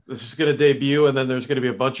anti-lag. This is going to debut, and then there's going to be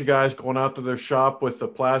a bunch of guys going out to their shop with a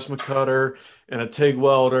plasma cutter and a TIG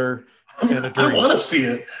welder and a dream. I want to see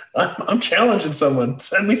it. I'm challenging someone.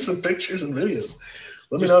 Send me some pictures and videos.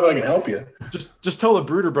 Let me know if I can help you. Just tell the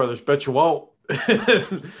Bruder brothers, bet you won't.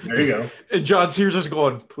 There you go. And John Sears is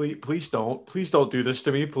going, please don't do this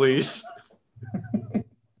to me, please.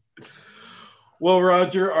 Well,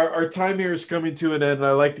 Roger, our time here is coming to an end, and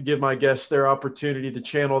I like to give my guests their opportunity to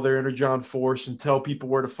channel their inner John Force and tell people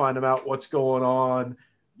where to find them out, what's going on,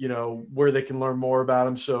 where they can learn more about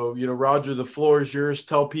them. So, Roger, the floor is yours.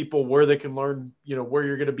 Tell people where they can learn, where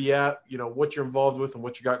you're going to be at, what you're involved with and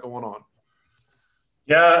what you got going on.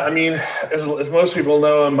 Yeah, I mean, as most people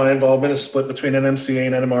know, my involvement is split between NMCA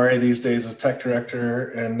and NMRA these days as tech director,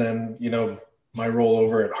 and then, my role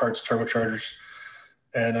over at Hart's Turbochargers.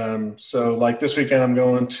 And so like this weekend, I'm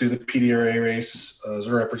going to the PDRA race as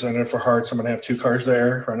a representative for Hart's. I'm going to have 2 cars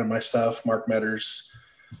there running my stuff, Mark Metters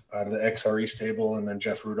out of the XRE stable, and then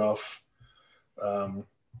Jeff Rudolph they'll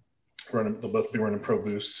both be running Pro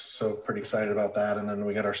Boost. So pretty excited about that. And then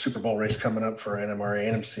we got our Super Bowl race coming up for NMRA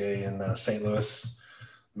and NMCA in St. Louis,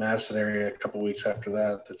 Madison area a couple weeks after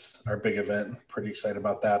that. That's our big event. Pretty excited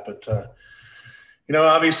about that. But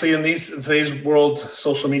obviously in today's world,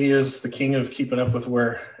 social media is the king of keeping up with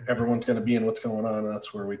where everyone's going to be and what's going on. And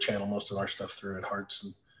that's where we channel most of our stuff through at Hart's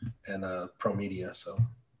and Pro Media. So.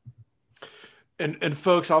 And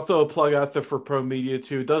folks, I'll throw a plug out there for Pro Media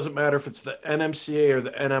too. It doesn't matter if it's the NMCA or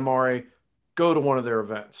the NMRA, go to one of their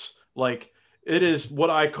events. Like it is what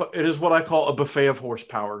I call a buffet of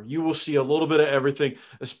horsepower. You will see a little bit of everything,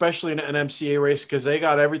 especially in an NMCA race, because they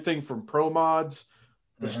got everything from pro mods,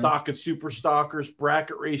 the stock and super stockers,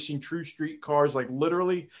 bracket racing, true street cars. Like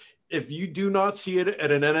literally, if you do not see it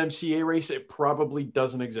at an NMCA race, it probably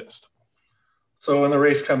doesn't exist. So in the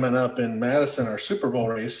race coming up in Madison, our Super Bowl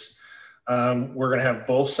race, we're going to have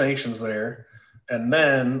both sanctions there. And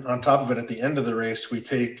then on top of it, at the end of the race, we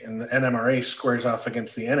take, and the NMRA squares off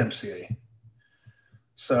against the NMCA.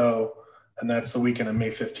 So, and that's the weekend of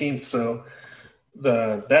May 15th. So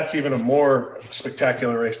that's even a more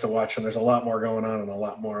spectacular race to watch, and there's a lot more going on and a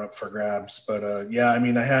lot more up for grabs. But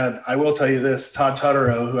I will tell you this, Todd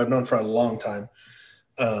Totaro, who I've known for a long time,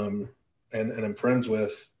 and I'm friends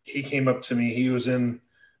with, he came up to me. He was in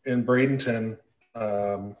Bradenton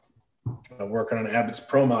working on Abbott's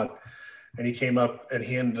Pro Mod, and he came up and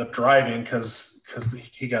he ended up driving because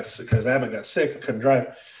Abbott got sick and couldn't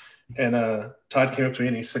drive. And Todd came up to me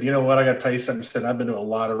and he said, "You know what? I got to tell you something." He said, "I've been to a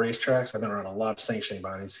lot of racetracks. I've been around a lot of sanctioning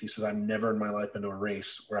bodies." He says, "I've never in my life been to a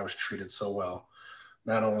race where I was treated so well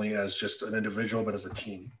not only as just an individual, but as a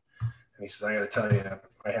team. And he says, I got to tell you,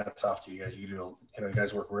 my hat's off to you guys. You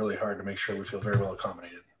guys work really hard to make sure we feel very well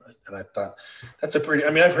accommodated. And I thought that's I've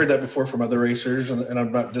heard that before from other racers, and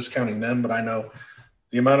I'm not discounting them, but I know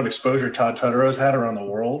the amount of exposure Todd Tuttero's had around the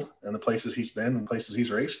world and the places he's been and places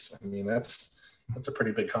he's raced. I mean, that's a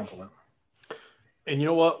pretty big compliment. And you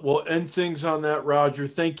know what? We'll end things on that, Roger.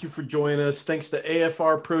 Thank you for joining us. Thanks to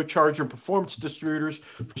AFR Pro Charger Performance Distributors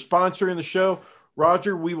for sponsoring the show.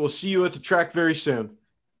 Roger, we will see you at the track very soon.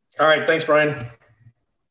 All right. Thanks, Brian.